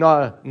that He's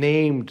not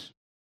named,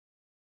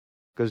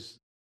 because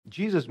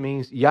Jesus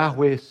means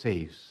Yahweh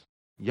saves.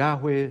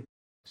 Yahweh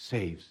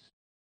saves.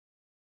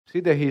 See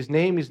that His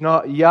name is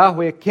not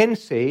Yahweh can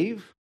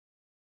save.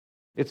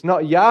 It's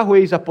not Yahweh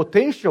is a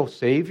potential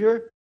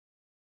Savior.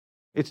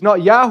 It's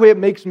not Yahweh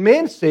makes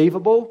men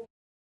savable,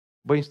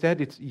 but instead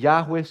it's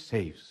Yahweh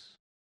saves.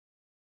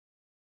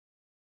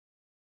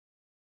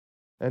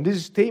 And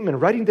this statement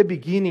right in the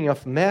beginning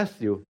of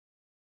Matthew,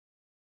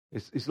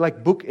 it's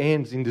like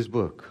bookends in this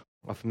book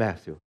of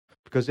Matthew.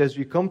 Because as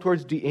we come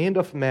towards the end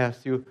of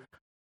Matthew,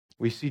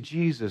 we see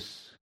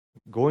Jesus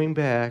going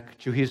back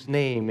to His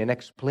name and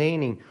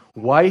explaining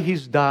why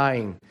He's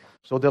dying.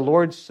 So the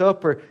Lord's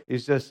Supper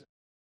is just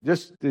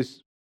this,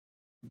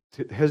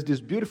 has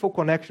this beautiful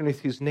connection with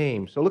His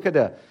name. So look at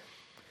that.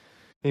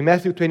 In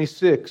Matthew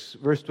 26,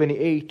 verse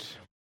 28,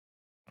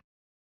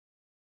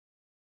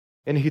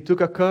 and He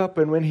took a cup,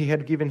 and when He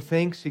had given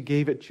thanks, He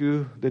gave it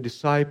to the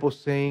disciples,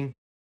 saying,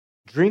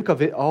 drink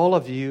of it, all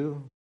of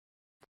you,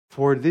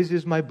 for this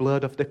is my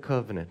blood of the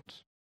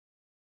covenant,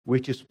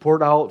 which is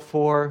poured out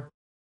for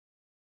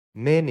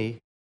many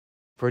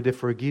for the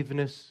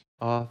forgiveness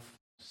of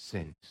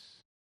sins.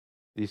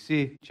 You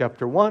see,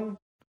 chapter 1,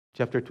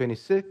 chapter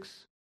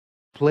 26,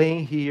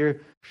 playing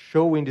here,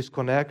 showing this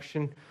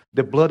connection.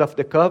 The blood of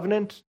the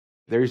covenant,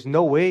 there is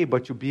no way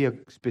but to be a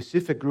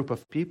specific group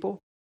of people.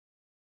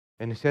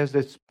 And it says that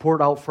it's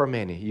poured out for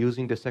many,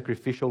 using the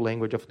sacrificial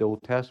language of the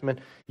Old Testament,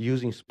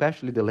 using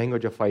especially the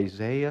language of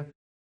Isaiah,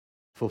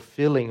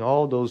 fulfilling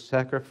all those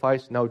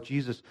sacrifices. Now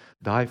Jesus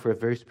died for a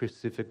very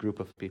specific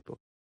group of people.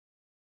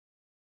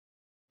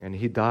 And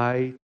He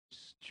died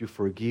to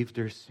forgive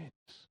their sins.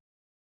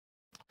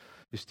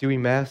 Still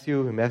in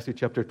Matthew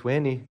chapter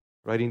 20,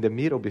 right in the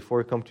middle, before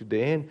we come to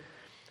the end,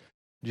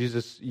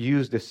 Jesus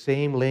used the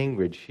same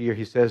language here.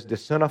 He says, the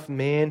Son of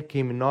Man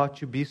came not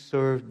to be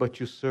served, but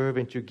to serve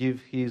and to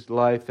give His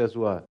life as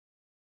what?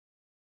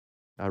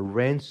 A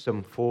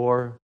ransom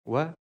for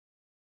what?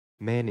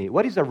 Many.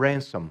 What is a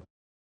ransom?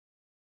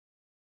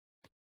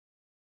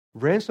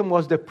 Ransom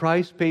was the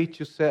price paid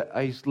to set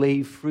a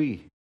slave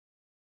free.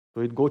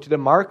 So he'd go to the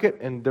market,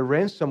 and the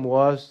ransom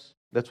was,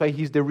 that's why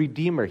He's the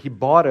Redeemer. He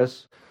bought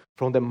us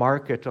from the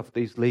market of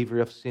the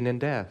slavery of sin and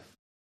death.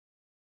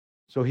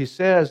 So He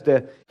says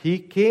that He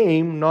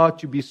came not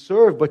to be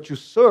served, but to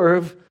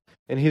serve,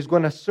 and He's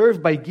going to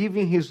serve by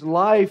giving His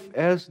life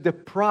as the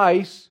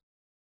price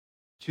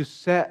to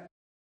set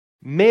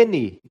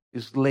many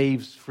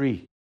slaves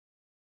free.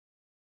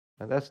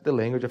 And that's the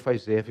language of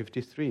Isaiah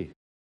 53.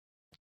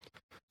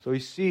 So you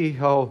see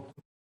how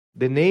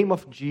the name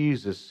of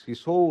Jesus,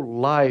 His whole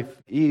life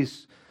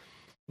is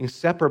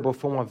inseparable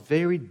from a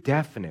very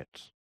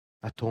definite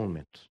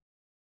atonement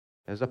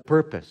as a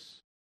purpose.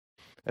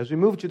 As we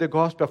move to the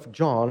Gospel of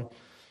John,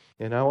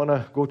 and I want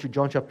to go to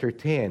John chapter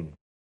 10.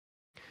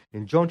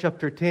 In John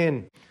chapter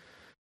 10,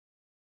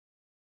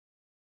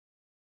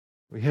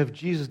 we have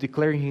Jesus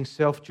declaring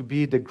Himself to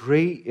be the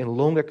great and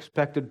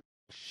long-expected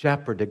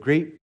shepherd, the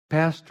great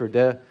pastor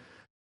that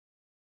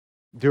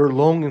they're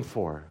longing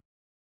for.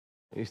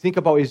 You think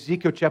about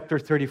Ezekiel chapter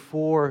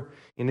 34.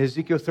 In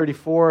Ezekiel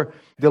 34,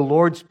 the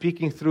Lord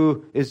speaking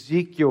through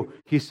Ezekiel,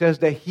 He says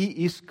that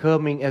He is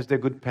coming as the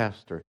good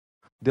pastor.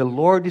 The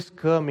Lord is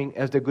coming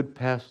as the good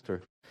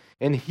pastor.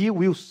 And He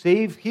will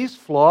save His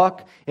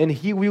flock, and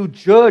He will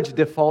judge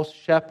the false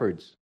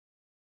shepherds.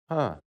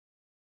 Well,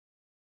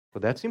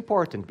 that's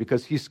important,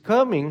 because He's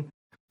coming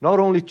not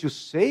only to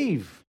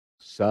save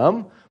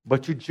some,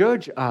 but to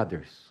judge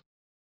others.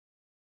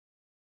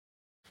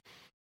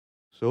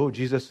 So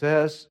Jesus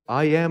says,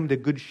 I am the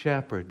good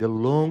shepherd, the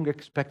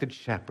long-expected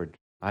shepherd.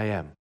 I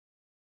am.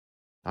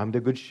 I'm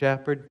the good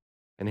shepherd.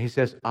 And He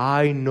says,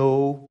 I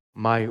know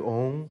my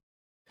own,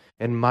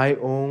 and my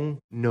own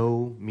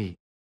know me.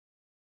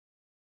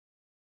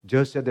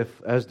 Just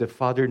as the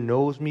Father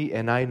knows me,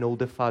 and I know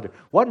the Father.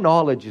 What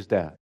knowledge is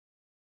that?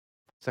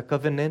 It's a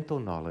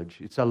covenantal knowledge.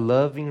 It's a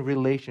loving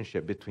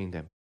relationship between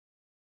them.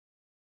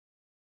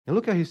 And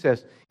look how He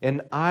says,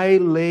 and I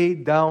lay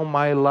down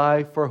my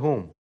life for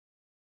whom?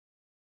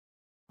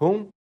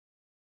 Whom?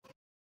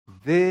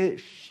 The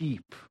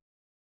sheep.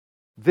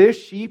 The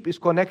sheep is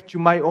connected to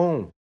my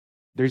own.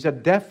 There's a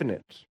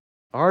definite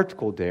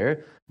article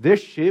there. The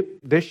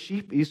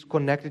sheep is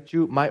connected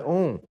to my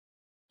own.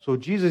 So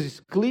Jesus is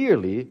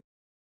clearly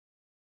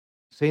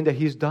saying that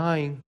He's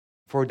dying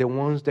for the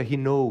ones that He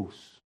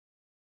knows.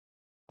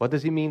 What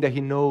does He mean that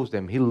He knows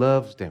them? He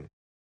loves them.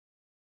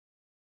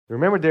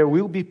 Remember, there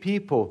will be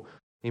people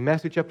in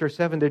Matthew chapter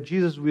 7 that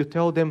Jesus will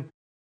tell them,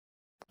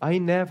 I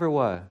never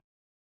what?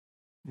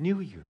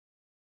 Knew you.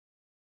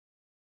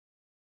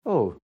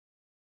 Oh,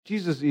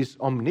 Jesus is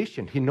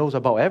omniscient. He knows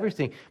about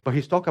everything. But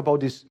He's talking about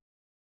this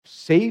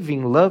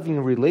saving, loving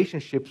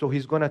relationship. So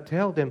He's going to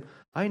tell them,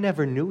 I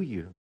never knew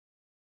you.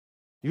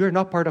 You are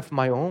not part of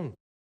my own.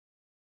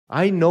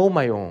 I know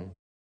my own.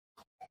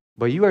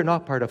 But you are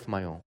not part of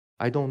my own.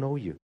 I don't know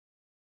you.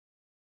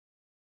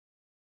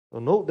 So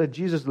note that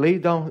Jesus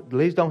lays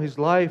down His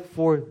life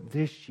for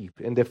this sheep.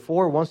 And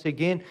therefore, once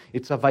again,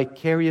 it's a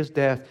vicarious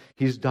death.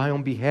 He's dying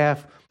on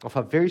behalf of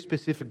a very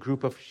specific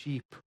group of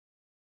sheep.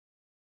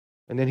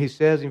 And then He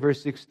says in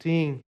verse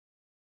 16,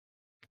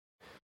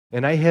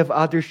 and I have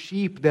other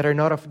sheep that are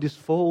not of this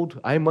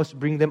fold. I must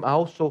bring them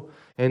also,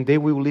 and they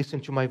will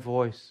listen to my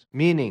voice.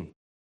 Meaning,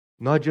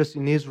 not just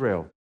in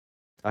Israel.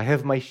 I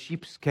have my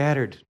sheep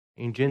scattered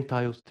in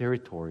Gentiles'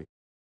 territory.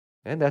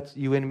 And that's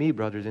you and me,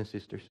 brothers and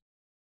sisters.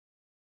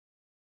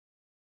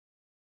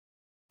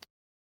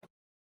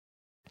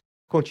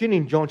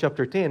 Continuing John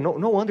chapter 10,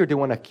 no wonder they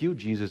want to kill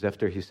Jesus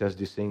after He says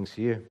these things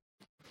here.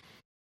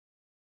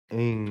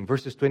 In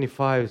verses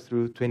 25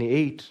 through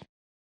 28,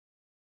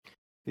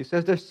 He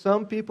says that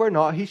some people are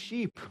not His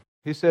sheep.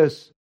 He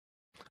says,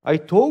 I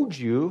told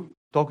you,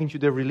 talking to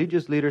the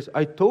religious leaders,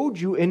 I told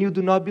you and you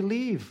do not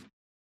believe.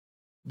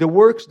 The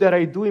works that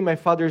I do in my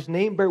Father's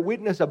name bear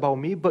witness about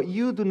me, but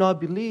you do not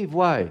believe.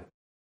 Why?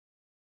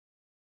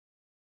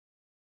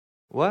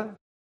 What?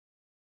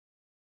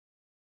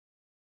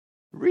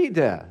 Read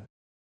that.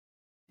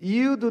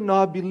 You do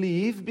not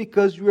believe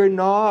because you are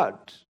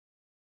not.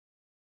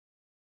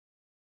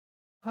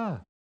 I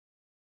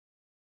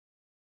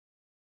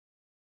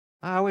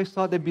always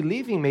thought that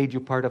believing made you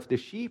part of the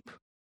sheep.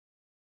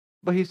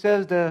 But He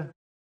says that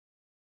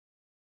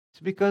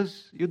it's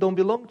because you don't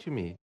belong to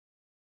me.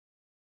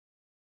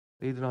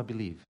 They do not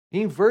believe.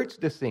 He inverts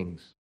the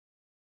things.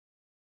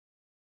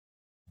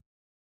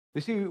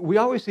 You see, we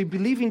always say,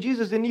 believe in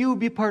Jesus and you will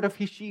be part of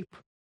His sheep.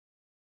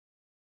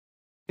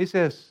 He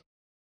says,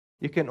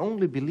 you can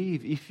only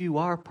believe if you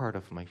are part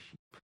of my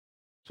sheep.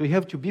 So you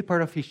have to be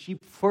part of His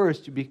sheep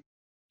first to be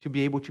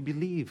able to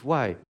believe.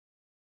 Why?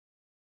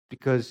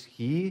 Because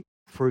He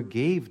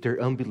forgave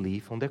their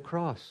unbelief on the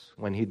cross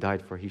when He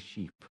died for His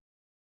sheep.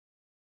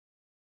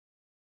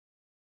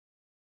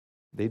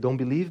 They don't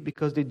believe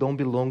because they don't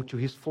belong to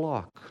His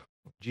flock.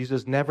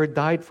 Jesus never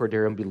died for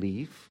their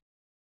unbelief.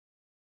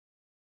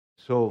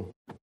 So,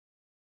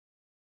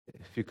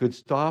 if you could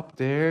stop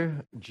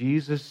there,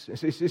 Jesus...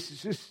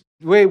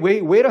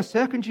 Wait a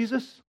second,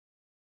 Jesus.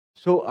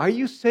 So, are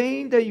you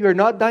saying that you are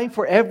not dying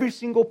for every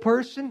single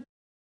person?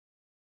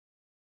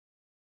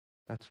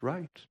 That's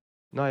right.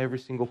 Not every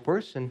single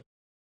person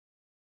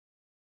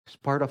is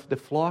part of the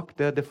flock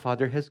that the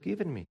Father has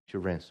given me to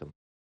ransom.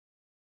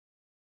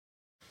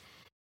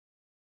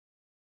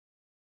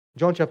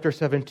 John chapter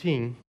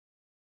 17.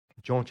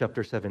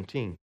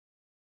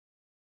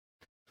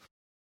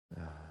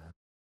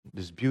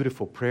 This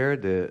beautiful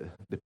prayer,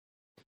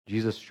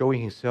 Jesus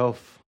showing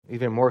Himself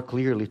even more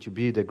clearly to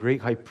be the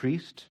great high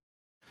priest.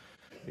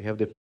 We have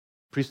the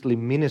priestly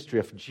ministry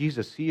of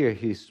Jesus here.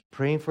 He's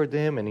praying for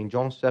them, and in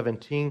John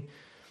 17,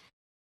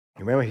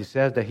 remember He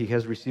says that He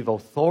has received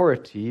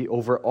authority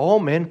over all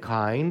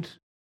mankind.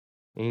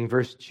 In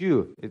verse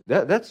 2,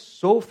 that's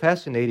so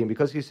fascinating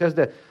because He says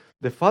that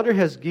the Father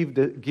has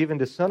given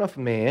the Son of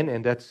Man,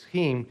 and that's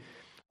Him,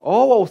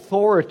 all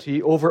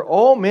authority over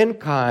all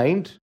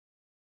mankind,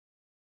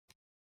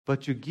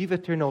 but to give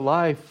eternal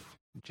life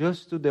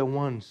just to the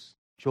ones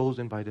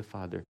chosen by the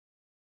Father.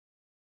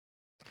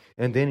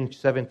 And then in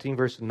 17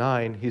 verse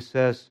 9, He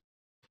says,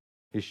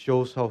 He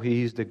shows how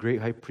he is the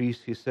great high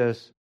priest. He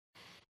says,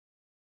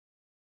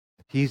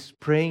 he's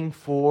praying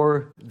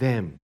for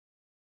them.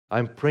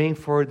 I'm praying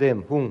for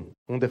them, whom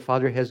the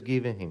Father has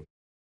given him.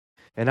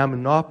 And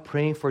I'm not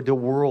praying for the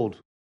world,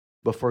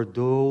 but for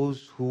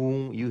those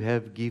whom you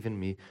have given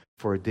me,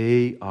 for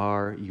they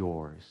are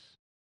yours.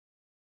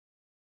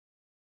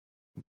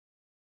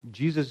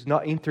 Jesus is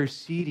not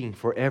interceding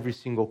for every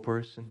single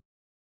person.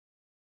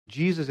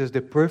 Jesus, as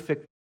the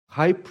perfect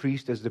high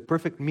priest, as the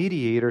perfect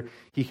mediator,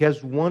 he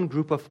has one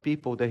group of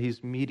people that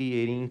he's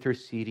mediating,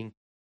 interceding,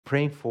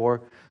 praying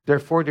for.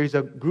 Therefore, there's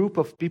a group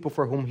of people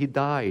for whom he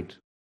died.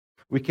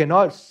 We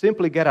cannot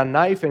simply get a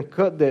knife and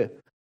cut the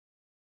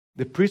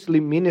priestly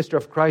ministry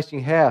of Christ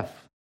in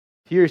half.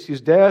 Here's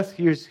his death,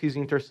 here's his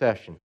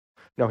intercession.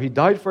 Now, he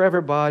died for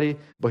everybody,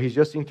 but he's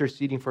just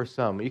interceding for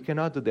some. You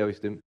cannot do that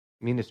with the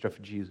ministry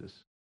of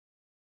Jesus.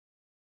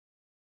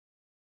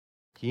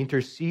 He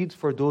intercedes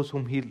for those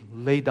whom he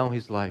laid down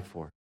his life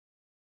for.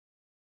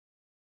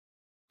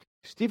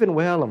 Stephen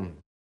Wellum,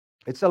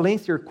 it's a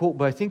lengthier quote,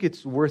 but I think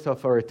it's worth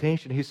of our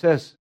attention. He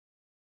says,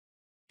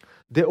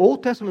 the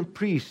Old Testament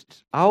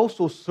priest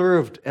also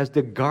served as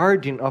the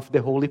guardian of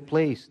the holy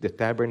place, the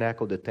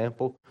tabernacle, the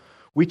temple,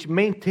 which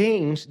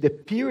maintains the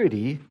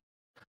purity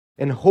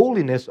and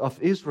holiness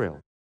of Israel.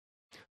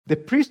 The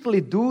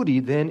priestly duty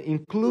then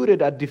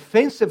included a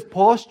defensive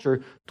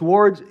posture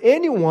towards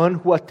anyone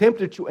who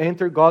attempted to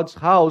enter God's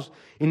house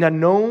in a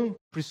known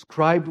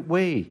prescribed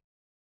way.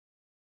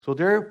 So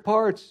there are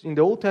parts in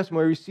the Old Testament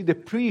where you see the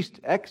priest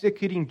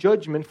executing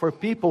judgment for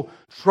people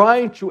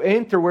trying to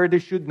enter where they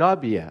should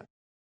not be at.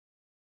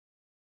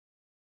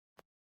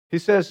 He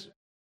says,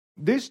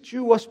 this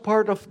too was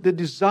part of the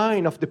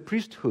design of the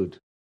priesthood,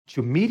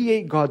 to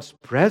mediate God's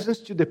presence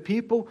to the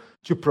people,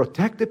 to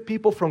protect the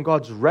people from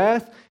God's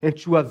wrath, and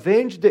to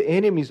avenge the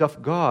enemies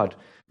of God,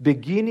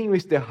 beginning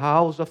with the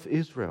house of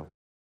Israel.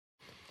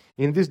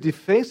 In this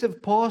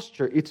defensive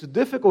posture, it's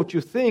difficult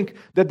to think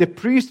that the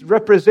priest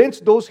represents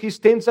those he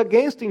stands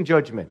against in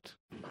judgment.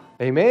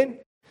 Amen?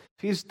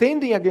 If he's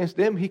standing against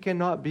them, he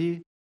cannot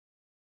be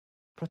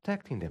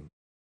protecting them.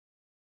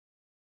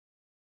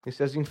 He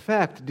says, in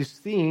fact, this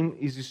theme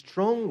is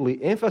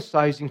strongly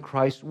emphasizing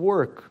Christ's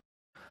work.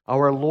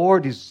 Our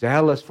Lord is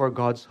zealous for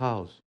God's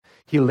house.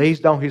 He lays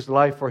down his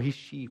life for his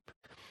sheep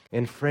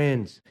and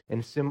friends,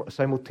 and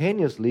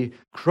simultaneously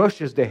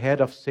crushes the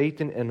head of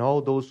Satan and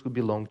all those who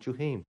belong to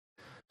him.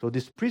 So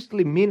this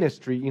priestly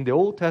ministry in the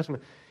Old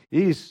Testament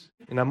is,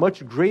 in a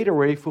much greater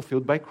way,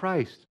 fulfilled by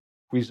Christ,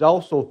 who is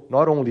also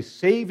not only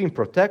saving,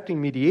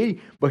 protecting,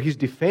 mediating, but he's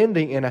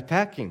defending and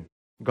attacking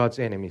God's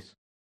enemies.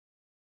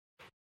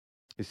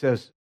 He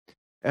says,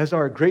 as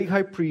our great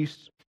high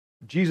priest,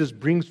 Jesus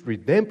brings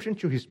redemption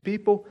to his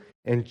people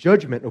and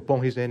judgment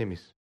upon his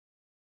enemies.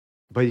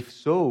 But if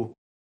so,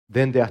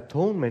 then the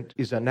atonement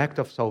is an act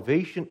of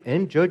salvation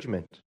and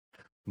judgment,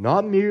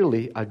 not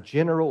merely a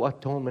general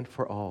atonement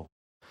for all.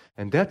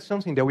 And that's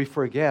something that we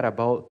forget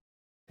about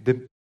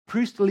the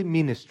priestly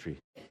ministry.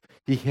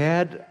 He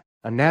had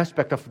an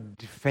aspect of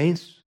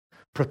defense,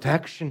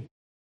 protection.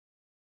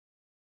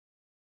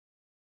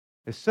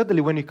 And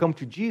suddenly when you come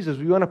to Jesus,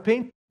 we want to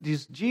paint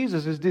this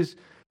Jesus as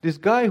this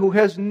guy who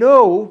has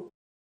no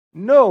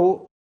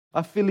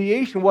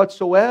affiliation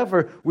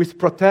whatsoever with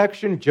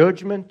protection,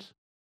 judgment.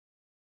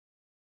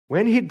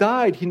 When he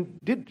died,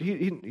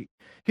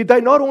 he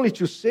died not only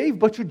to save,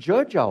 but to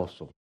judge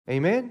also.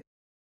 Amen?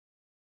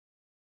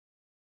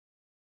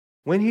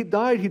 When he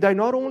died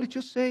not only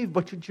to save,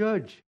 but to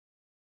judge.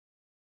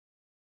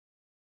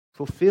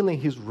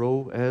 Fulfilling his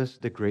role as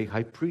the great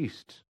high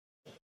priest.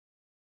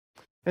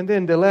 And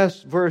then the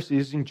last verse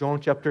is in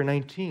John chapter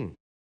 19.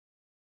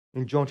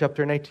 In John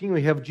chapter 19,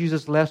 we have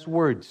Jesus' last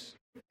words.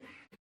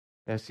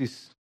 As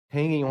he's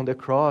hanging on the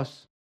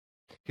cross,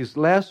 his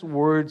last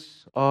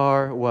words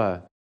are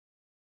what?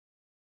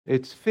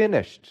 It's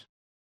finished.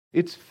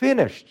 It's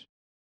finished.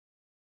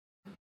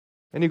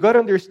 And you got to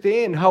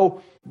understand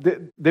how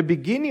the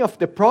beginning of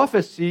the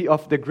prophecy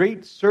of the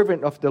great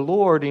servant of the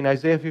Lord in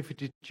Isaiah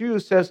 52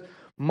 says,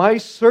 my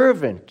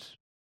servant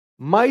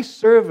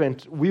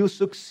will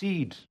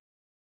succeed.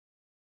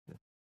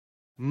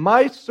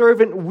 My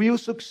servant will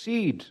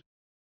succeed.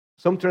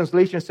 Some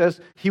translation says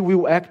he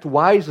will act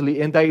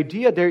wisely, and the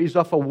idea there is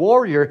of a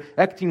warrior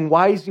acting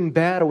wise in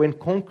battle and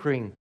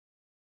conquering.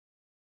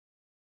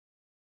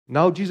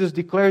 Now Jesus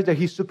declares that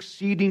he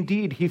succeeded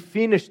indeed. He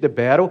finished the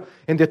battle,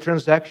 and the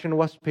transaction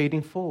was paid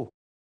in full.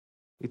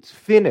 It's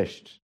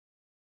finished.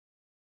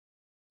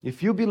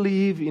 If you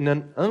believe in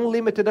an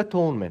unlimited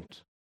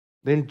atonement,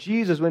 then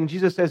when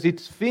Jesus says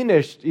it's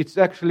finished, it's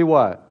actually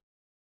what?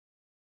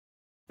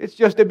 It's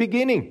just the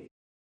beginning.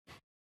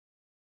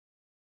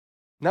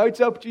 Now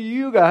it's up to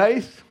you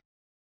guys.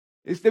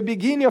 It's the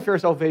beginning of your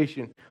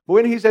salvation. But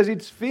when he says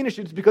it's finished,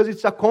 it's because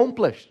it's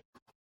accomplished.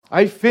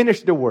 I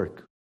finished the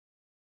work.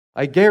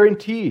 I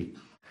guarantee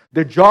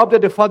the job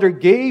that the Father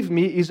gave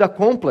me is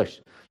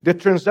accomplished. The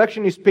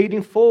transaction is paid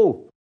in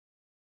full.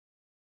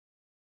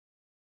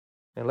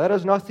 And let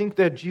us not think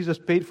that Jesus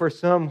paid for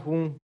some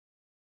whom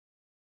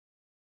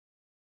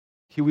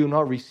he will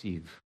not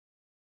receive.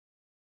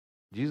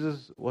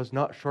 Jesus was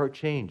not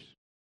shortchanged.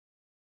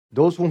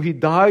 Those whom He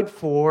died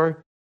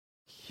for,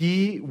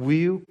 He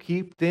will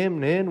keep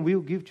them and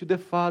will give to the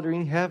Father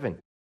in heaven.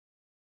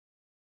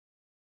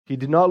 He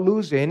did not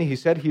lose any. He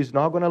said He's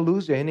not going to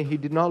lose any. He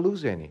did not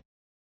lose any.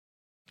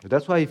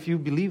 That's why if you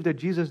believe that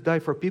Jesus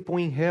died for people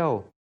in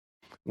hell,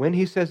 when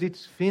He says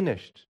it's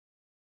finished,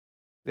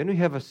 then we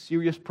have a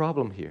serious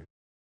problem here.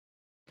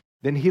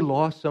 Then He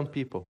lost some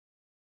people.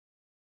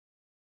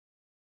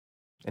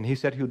 And He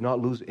said He would not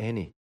lose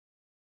any.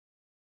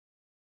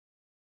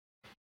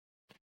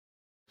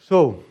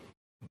 So,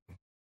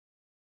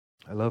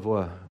 I love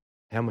what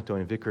Hamilton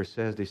and Vickers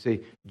says. They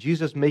say,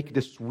 Jesus make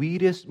the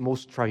sweetest,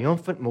 most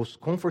triumphant, most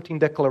comforting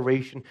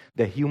declaration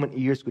that human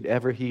ears could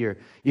ever hear.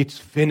 It's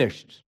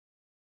finished.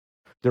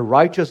 The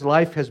righteous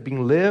life has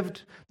been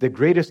lived. The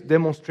greatest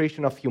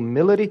demonstration of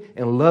humility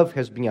and love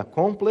has been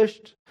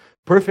accomplished.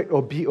 Perfect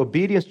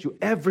obedience to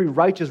every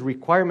righteous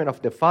requirement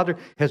of the Father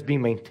has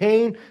been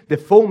maintained. The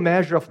full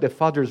measure of the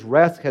Father's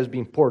wrath has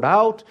been poured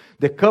out.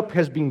 The cup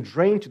has been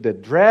drained to the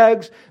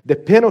dregs. The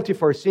penalty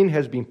for sin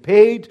has been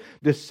paid.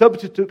 The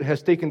substitute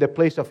has taken the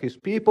place of His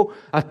people.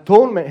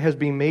 Atonement has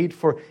been made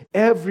for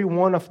every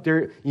one of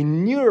their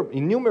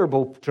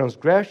innumerable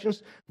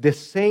transgressions. The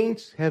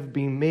saints have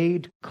been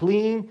made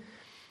clean.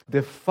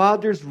 The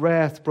Father's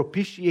wrath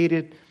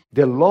propitiated,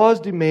 the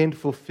law's demand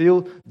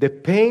fulfilled, the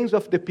pains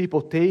of the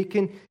people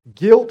taken,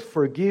 guilt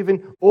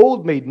forgiven,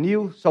 old made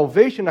new,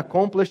 salvation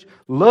accomplished,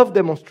 love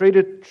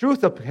demonstrated,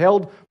 truth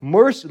upheld,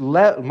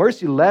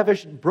 mercy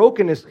lavished,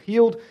 brokenness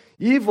healed,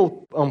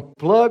 evil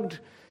unplugged,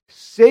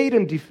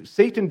 Satan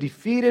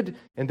defeated,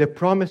 and the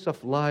promise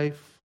of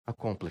life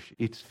accomplished.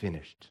 It's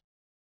finished.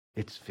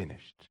 It's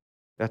finished.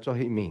 That's what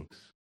He means.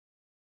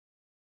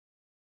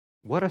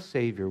 What a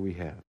Savior we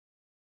have.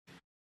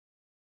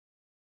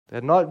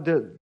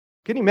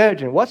 Can you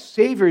imagine? What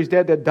Savior is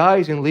that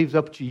dies and leaves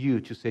up to you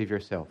to save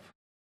yourself?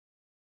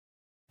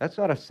 That's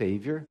not a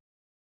Savior.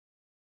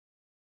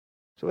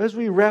 So as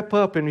we wrap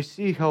up and we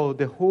see how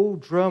the whole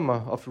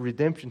drama of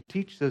redemption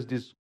teaches us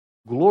this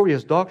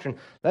glorious doctrine,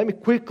 let me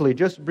quickly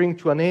just bring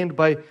to an end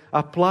by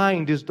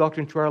applying this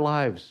doctrine to our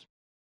lives.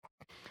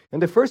 And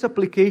the first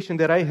application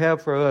that I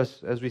have for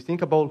us as we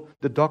think about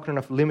the doctrine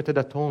of limited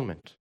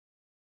atonement,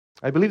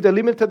 I believe that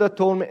limited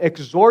atonement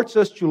exhorts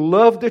us to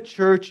love the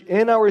church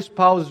and our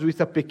spouses with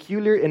a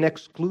peculiar and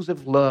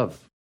exclusive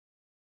love.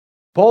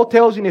 Paul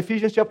tells in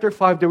Ephesians chapter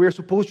 5 that we are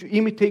supposed to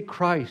imitate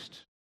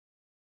Christ,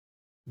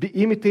 be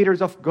imitators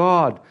of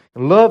God,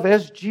 and love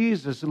as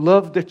Jesus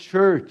loved the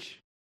church.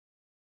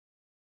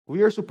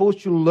 We are supposed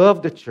to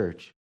love the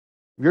church.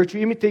 We are to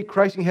imitate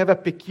Christ and have a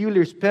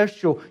peculiar,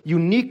 special,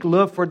 unique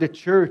love for the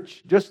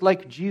church, just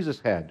like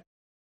Jesus had.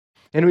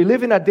 And we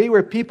live in a day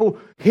where people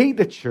hate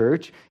the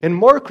church, and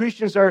more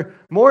Christians are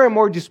more and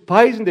more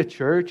despising the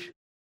church,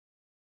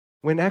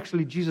 when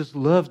actually Jesus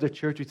loves the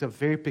church with a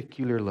very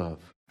peculiar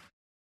love.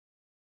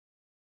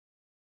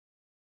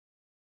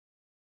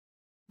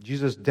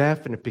 Jesus'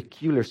 definite,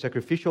 peculiar,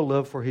 sacrificial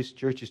love for His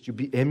church is to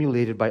be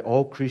emulated by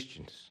all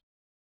Christians.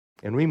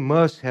 And we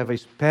must have a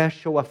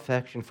special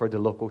affection for the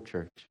local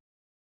church.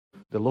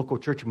 The local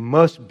church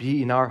must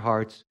be in our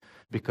hearts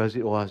because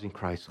it was in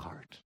Christ's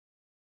heart.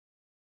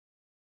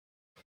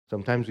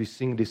 Sometimes we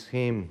sing this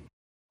hymn,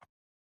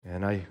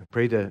 and I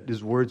pray that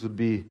these words would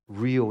be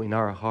real in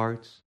our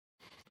hearts.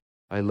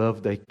 I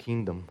love Thy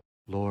kingdom,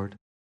 Lord.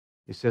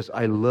 It says,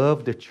 I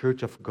love the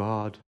church of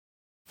God.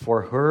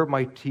 For her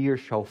my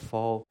tears shall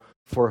fall.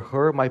 For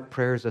her my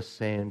prayers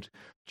ascend.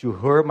 To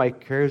her my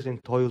cares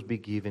and toils be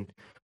given,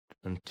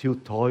 until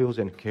toils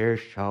and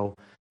cares shall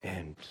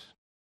end.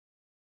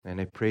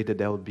 And I pray that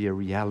that would be a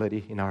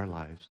reality in our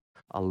lives.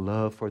 A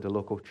love for the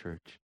local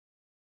church.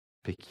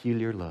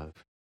 Peculiar love.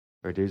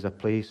 Where there's a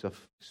place of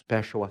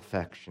special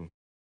affection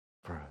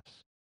for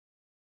us.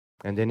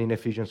 And then in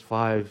Ephesians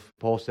 5,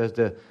 Paul says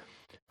that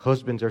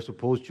husbands are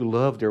supposed to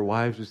love their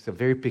wives with a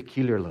very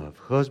peculiar love.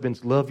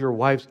 Husbands, love your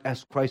wives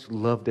as Christ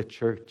loved the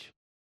church.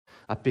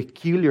 A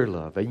peculiar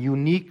love, a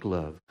unique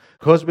love.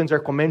 Husbands are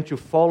commanded to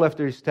follow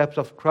after the steps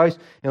of Christ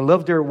and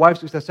love their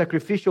wives with a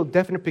sacrificial,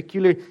 definite,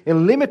 peculiar,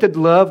 and limited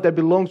love that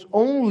belongs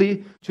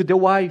only to the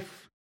wife.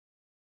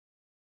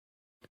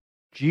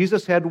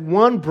 Jesus had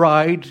one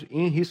bride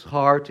in His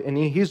heart and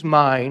in His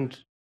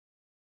mind,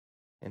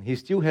 and He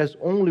still has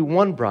only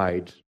one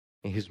bride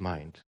in His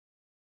mind.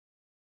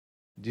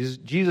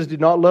 Jesus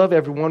did not love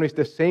everyone with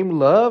the same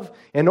love,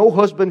 and no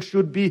husband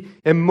should be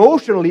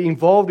emotionally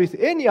involved with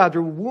any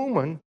other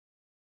woman,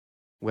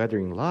 whether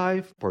in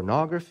life,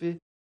 pornography,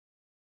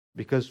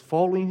 because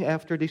following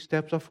after the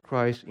steps of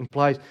Christ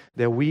implies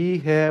that we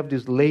have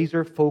this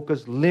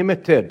laser-focused,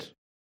 limited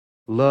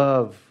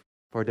love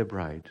for the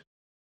bride.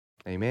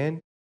 Amen?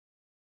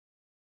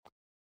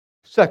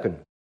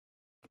 Second,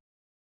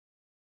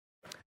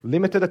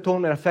 limited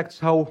atonement affects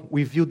how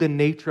we view the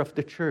nature of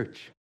the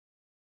church.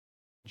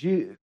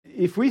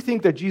 If we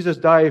think that Jesus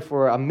died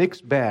for a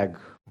mixed bag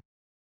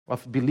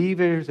of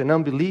believers and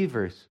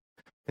unbelievers,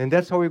 then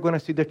that's how we're going to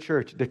see the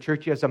church. The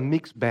church has a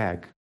mixed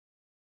bag.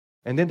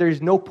 And then there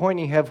is no point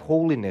in have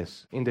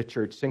holiness in the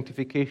church,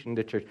 sanctification in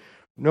the church.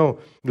 No,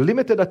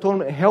 limited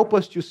atonement help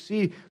us to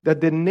see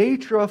that the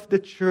nature of the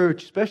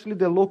church, especially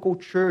the local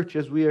church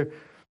as we are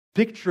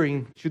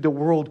picturing to the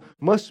world,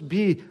 must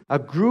be a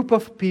group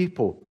of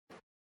people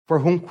for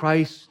whom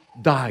Christ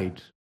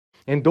died.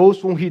 And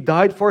those whom He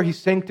died for, He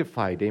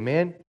sanctified.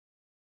 Amen?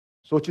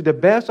 So to the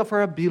best of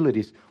our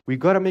abilities, we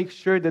got to make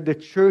sure that the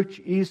church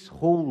is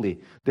holy.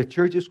 The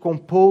church is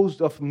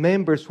composed of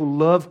members who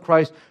love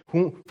Christ,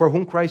 for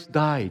whom Christ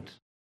died.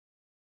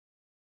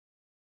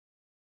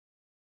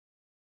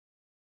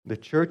 The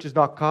church is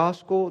not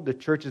Costco. The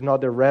church is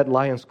not the Red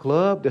Lions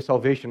Club, the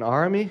Salvation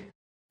Army.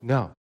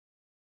 No.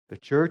 The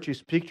church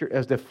is pictured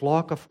as the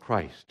flock of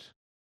Christ,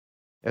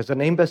 as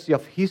an embassy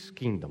of His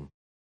kingdom.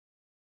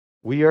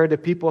 We are the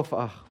people of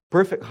a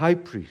perfect high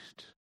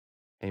priest.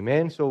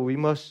 Amen? So we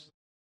must,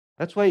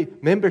 that's why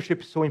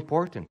membership is so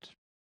important.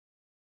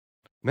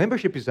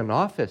 Membership is an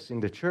office in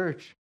the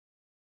church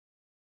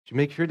to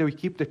make sure that we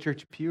keep the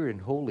church pure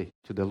and holy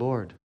to the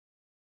Lord.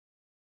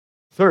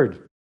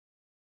 Third,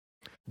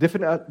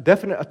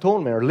 definite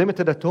atonement or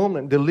limited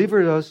atonement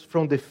delivers us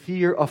from the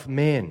fear of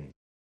man.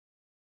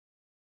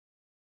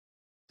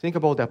 Think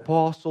about the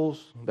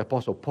apostles, the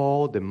Apostle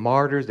Paul, the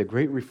martyrs, the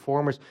great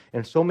reformers,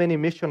 and so many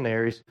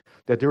missionaries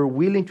that they were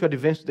willing to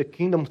advance the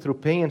kingdom through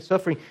pain and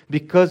suffering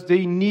because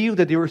they knew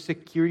that they were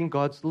securing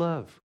God's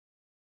love.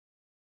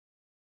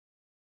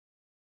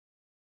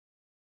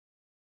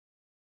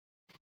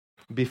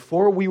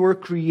 Before we were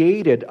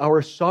created,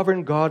 our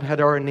sovereign God had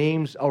our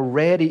names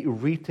already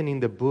written in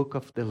the book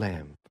of the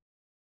Lamb.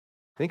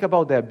 Think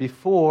about that.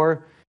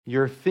 Before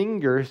your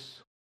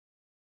fingers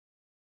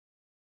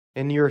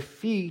and your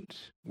feet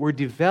were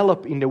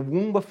developed in the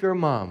womb of your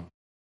mom,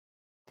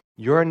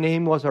 your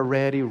name was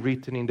already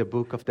written in the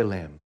book of the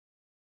Lamb.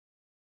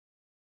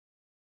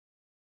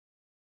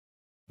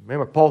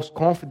 Remember Paul's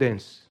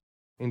confidence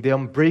in the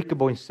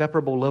unbreakable,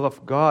 inseparable love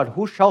of God.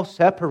 Who shall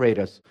separate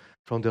us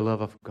from the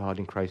love of God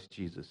in Christ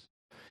Jesus?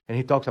 And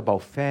he talks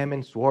about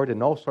famine, sword,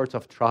 and all sorts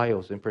of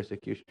trials and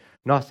persecution.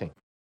 Nothing.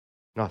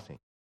 Nothing.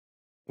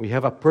 We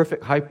have a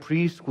perfect high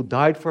priest who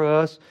died for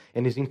us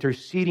and is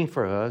interceding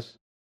for us,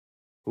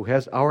 who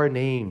has our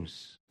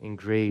names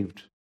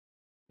engraved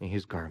in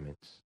His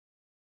garments.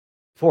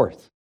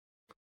 Fourth,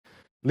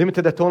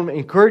 limited atonement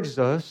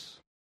encourages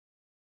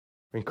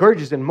and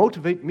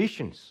motivates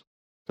missions.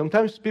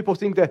 Sometimes people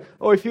think that,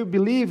 if you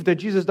believe that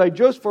Jesus died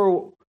just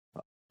for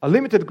a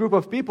limited group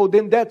of people,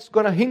 then that's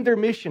going to hinder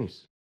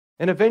missions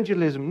and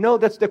evangelism. No,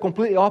 that's the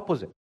complete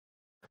opposite.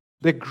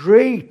 The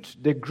great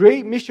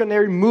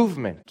missionary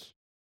movement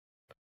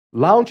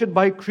launched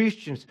by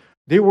Christians,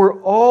 they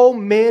were all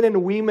men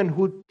and women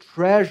who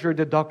treasured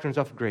the doctrines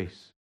of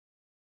grace.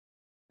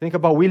 Think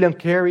about William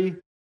Carey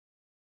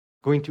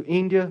going to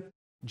India,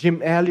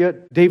 Jim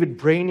Elliot, David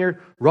Brainerd,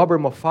 Robert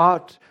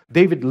Moffat,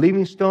 David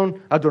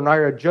Livingstone,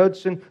 Adoniram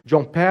Judson,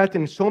 John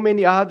Patton, and so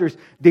many others.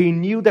 They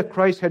knew that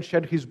Christ had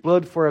shed His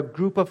blood for a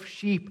group of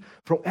sheep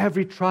from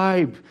every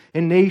tribe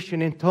and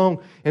nation and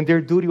tongue, and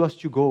their duty was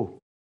to go.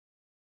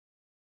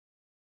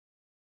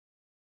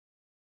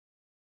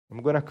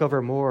 I'm going to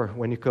cover more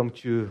when you come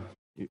to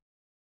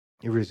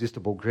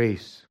irresistible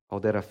grace, how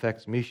that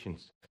affects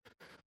missions.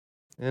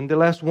 And the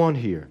last one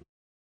here.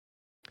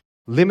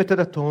 Limited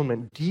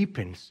atonement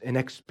deepens and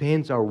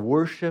expands our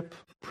worship,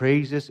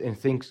 praises, and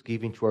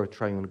thanksgiving to our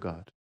triune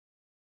God.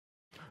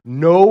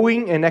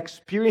 Knowing and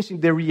experiencing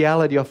the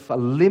reality of a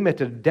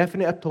limited,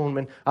 definite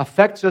atonement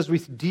affects us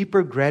with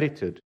deeper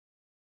gratitude.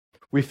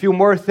 We feel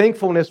more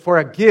thankfulness for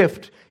a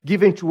gift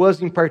given to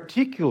us in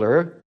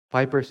particular,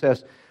 Piper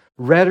says,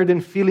 rather than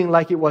feeling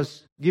like it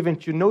was given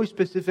to no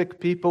specific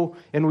people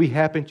and we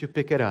happen to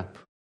pick it up.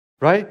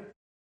 Right?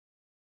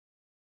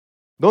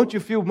 Don't you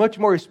feel much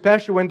more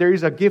special when there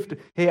is a gift?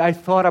 Hey, I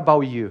thought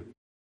about you.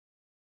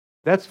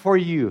 That's for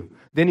you.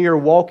 Then you're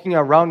walking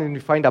around and you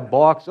find a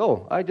box.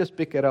 Oh, I just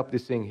pick it up,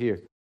 this thing here.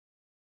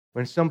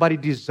 When somebody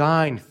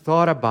designed,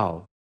 thought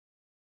about,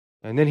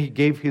 and then He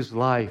gave His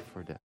life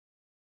for that.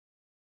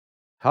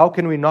 How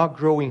can we not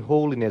grow in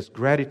holiness,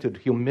 gratitude,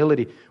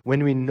 humility,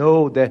 when we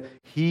know that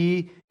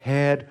He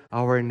had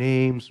our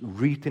names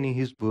written in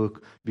His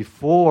book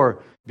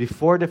before the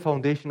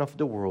foundation of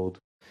the world,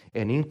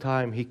 and in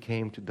time He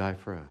came to die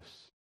for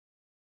us?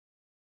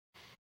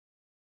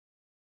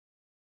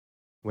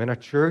 When a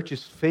church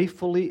is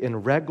faithfully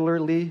and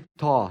regularly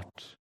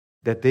taught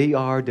that they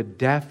are the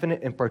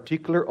definite and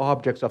particular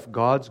objects of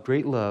God's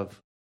great love,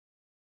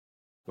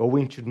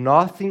 owing to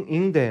nothing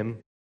in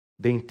them,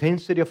 the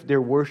intensity of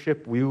their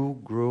worship will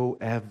grow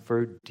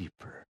ever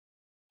deeper.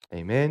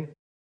 Amen?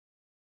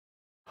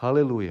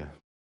 Hallelujah.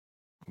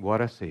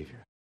 What a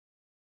Savior.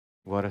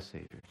 What a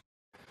Savior.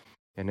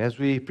 And as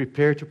we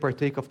prepare to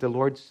partake of the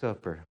Lord's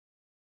Supper,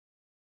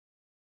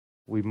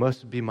 we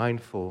must be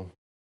mindful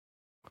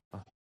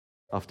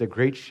of the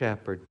great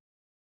shepherd,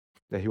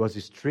 that He was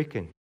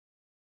stricken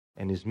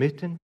and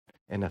smitten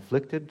and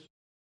afflicted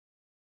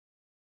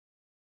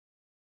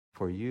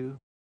for you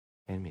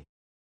and me.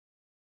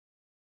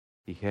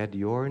 He had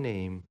your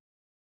name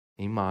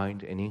in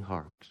mind and in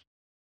heart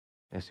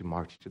as He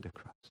marched to the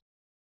cross.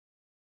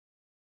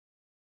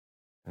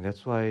 And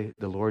that's why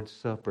the Lord's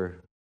Supper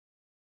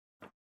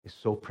is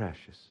so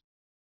precious.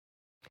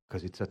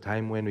 Because it's a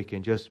time when we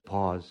can just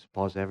pause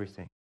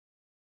everything.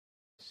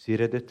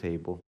 Sit at the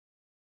table,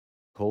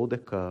 hold the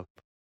cup,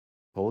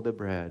 hold the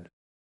bread,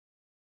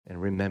 and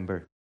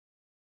remember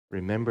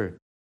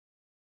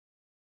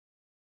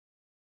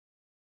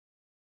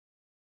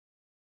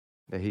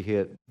that He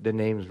had the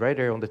names right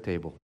there on the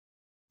table.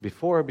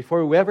 Before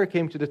we ever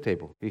came to the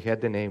table, He had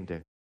the name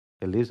there.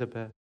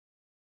 Elizabeth,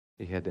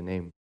 He had the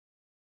name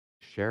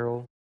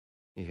Cheryl,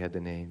 He had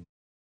the name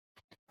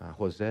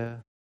Jose.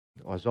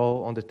 It was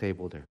all on the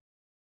table there.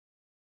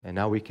 And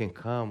now we can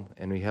come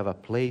and we have a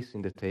place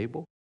in the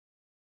table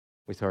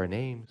with our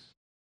names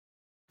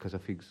because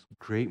of His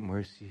great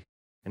mercy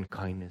and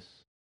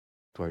kindness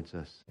towards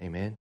us.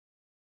 Amen.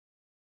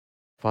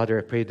 Father,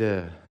 I pray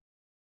that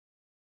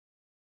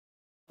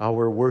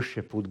our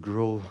worship would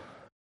grow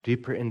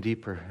deeper and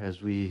deeper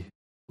as we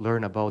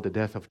learn about the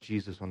death of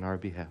Jesus on our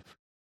behalf.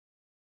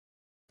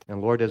 And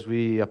Lord, as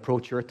we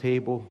approach your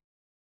table,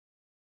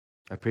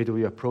 I pray that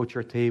we approach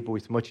your table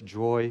with much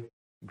joy,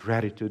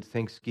 gratitude,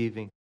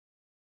 thanksgiving,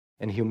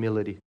 and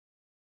humility.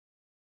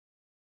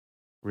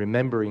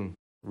 Remembering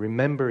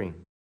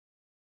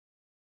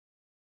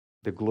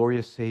the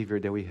glorious Savior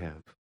that we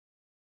have.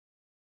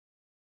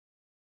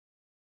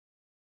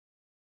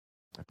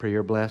 I pray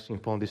your blessing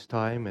upon this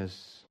time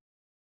as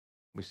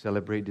we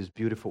celebrate this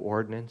beautiful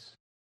ordinance.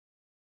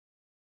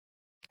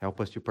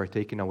 Help us to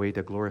partake in a way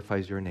that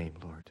glorifies your name,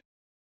 Lord.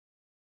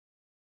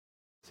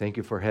 Thank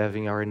you for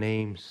having our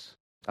names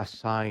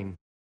assigned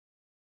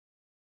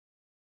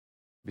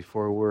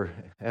before we're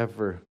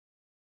ever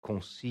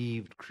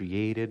conceived,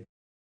 created.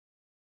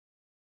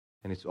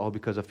 And it's all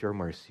because of your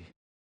mercy.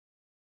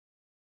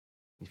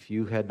 If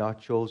you had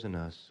not chosen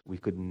us, we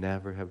could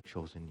never have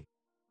chosen you.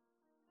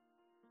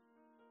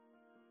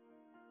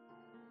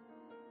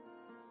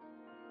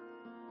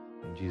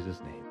 In Jesus'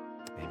 name,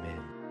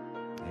 amen.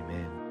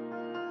 Amen.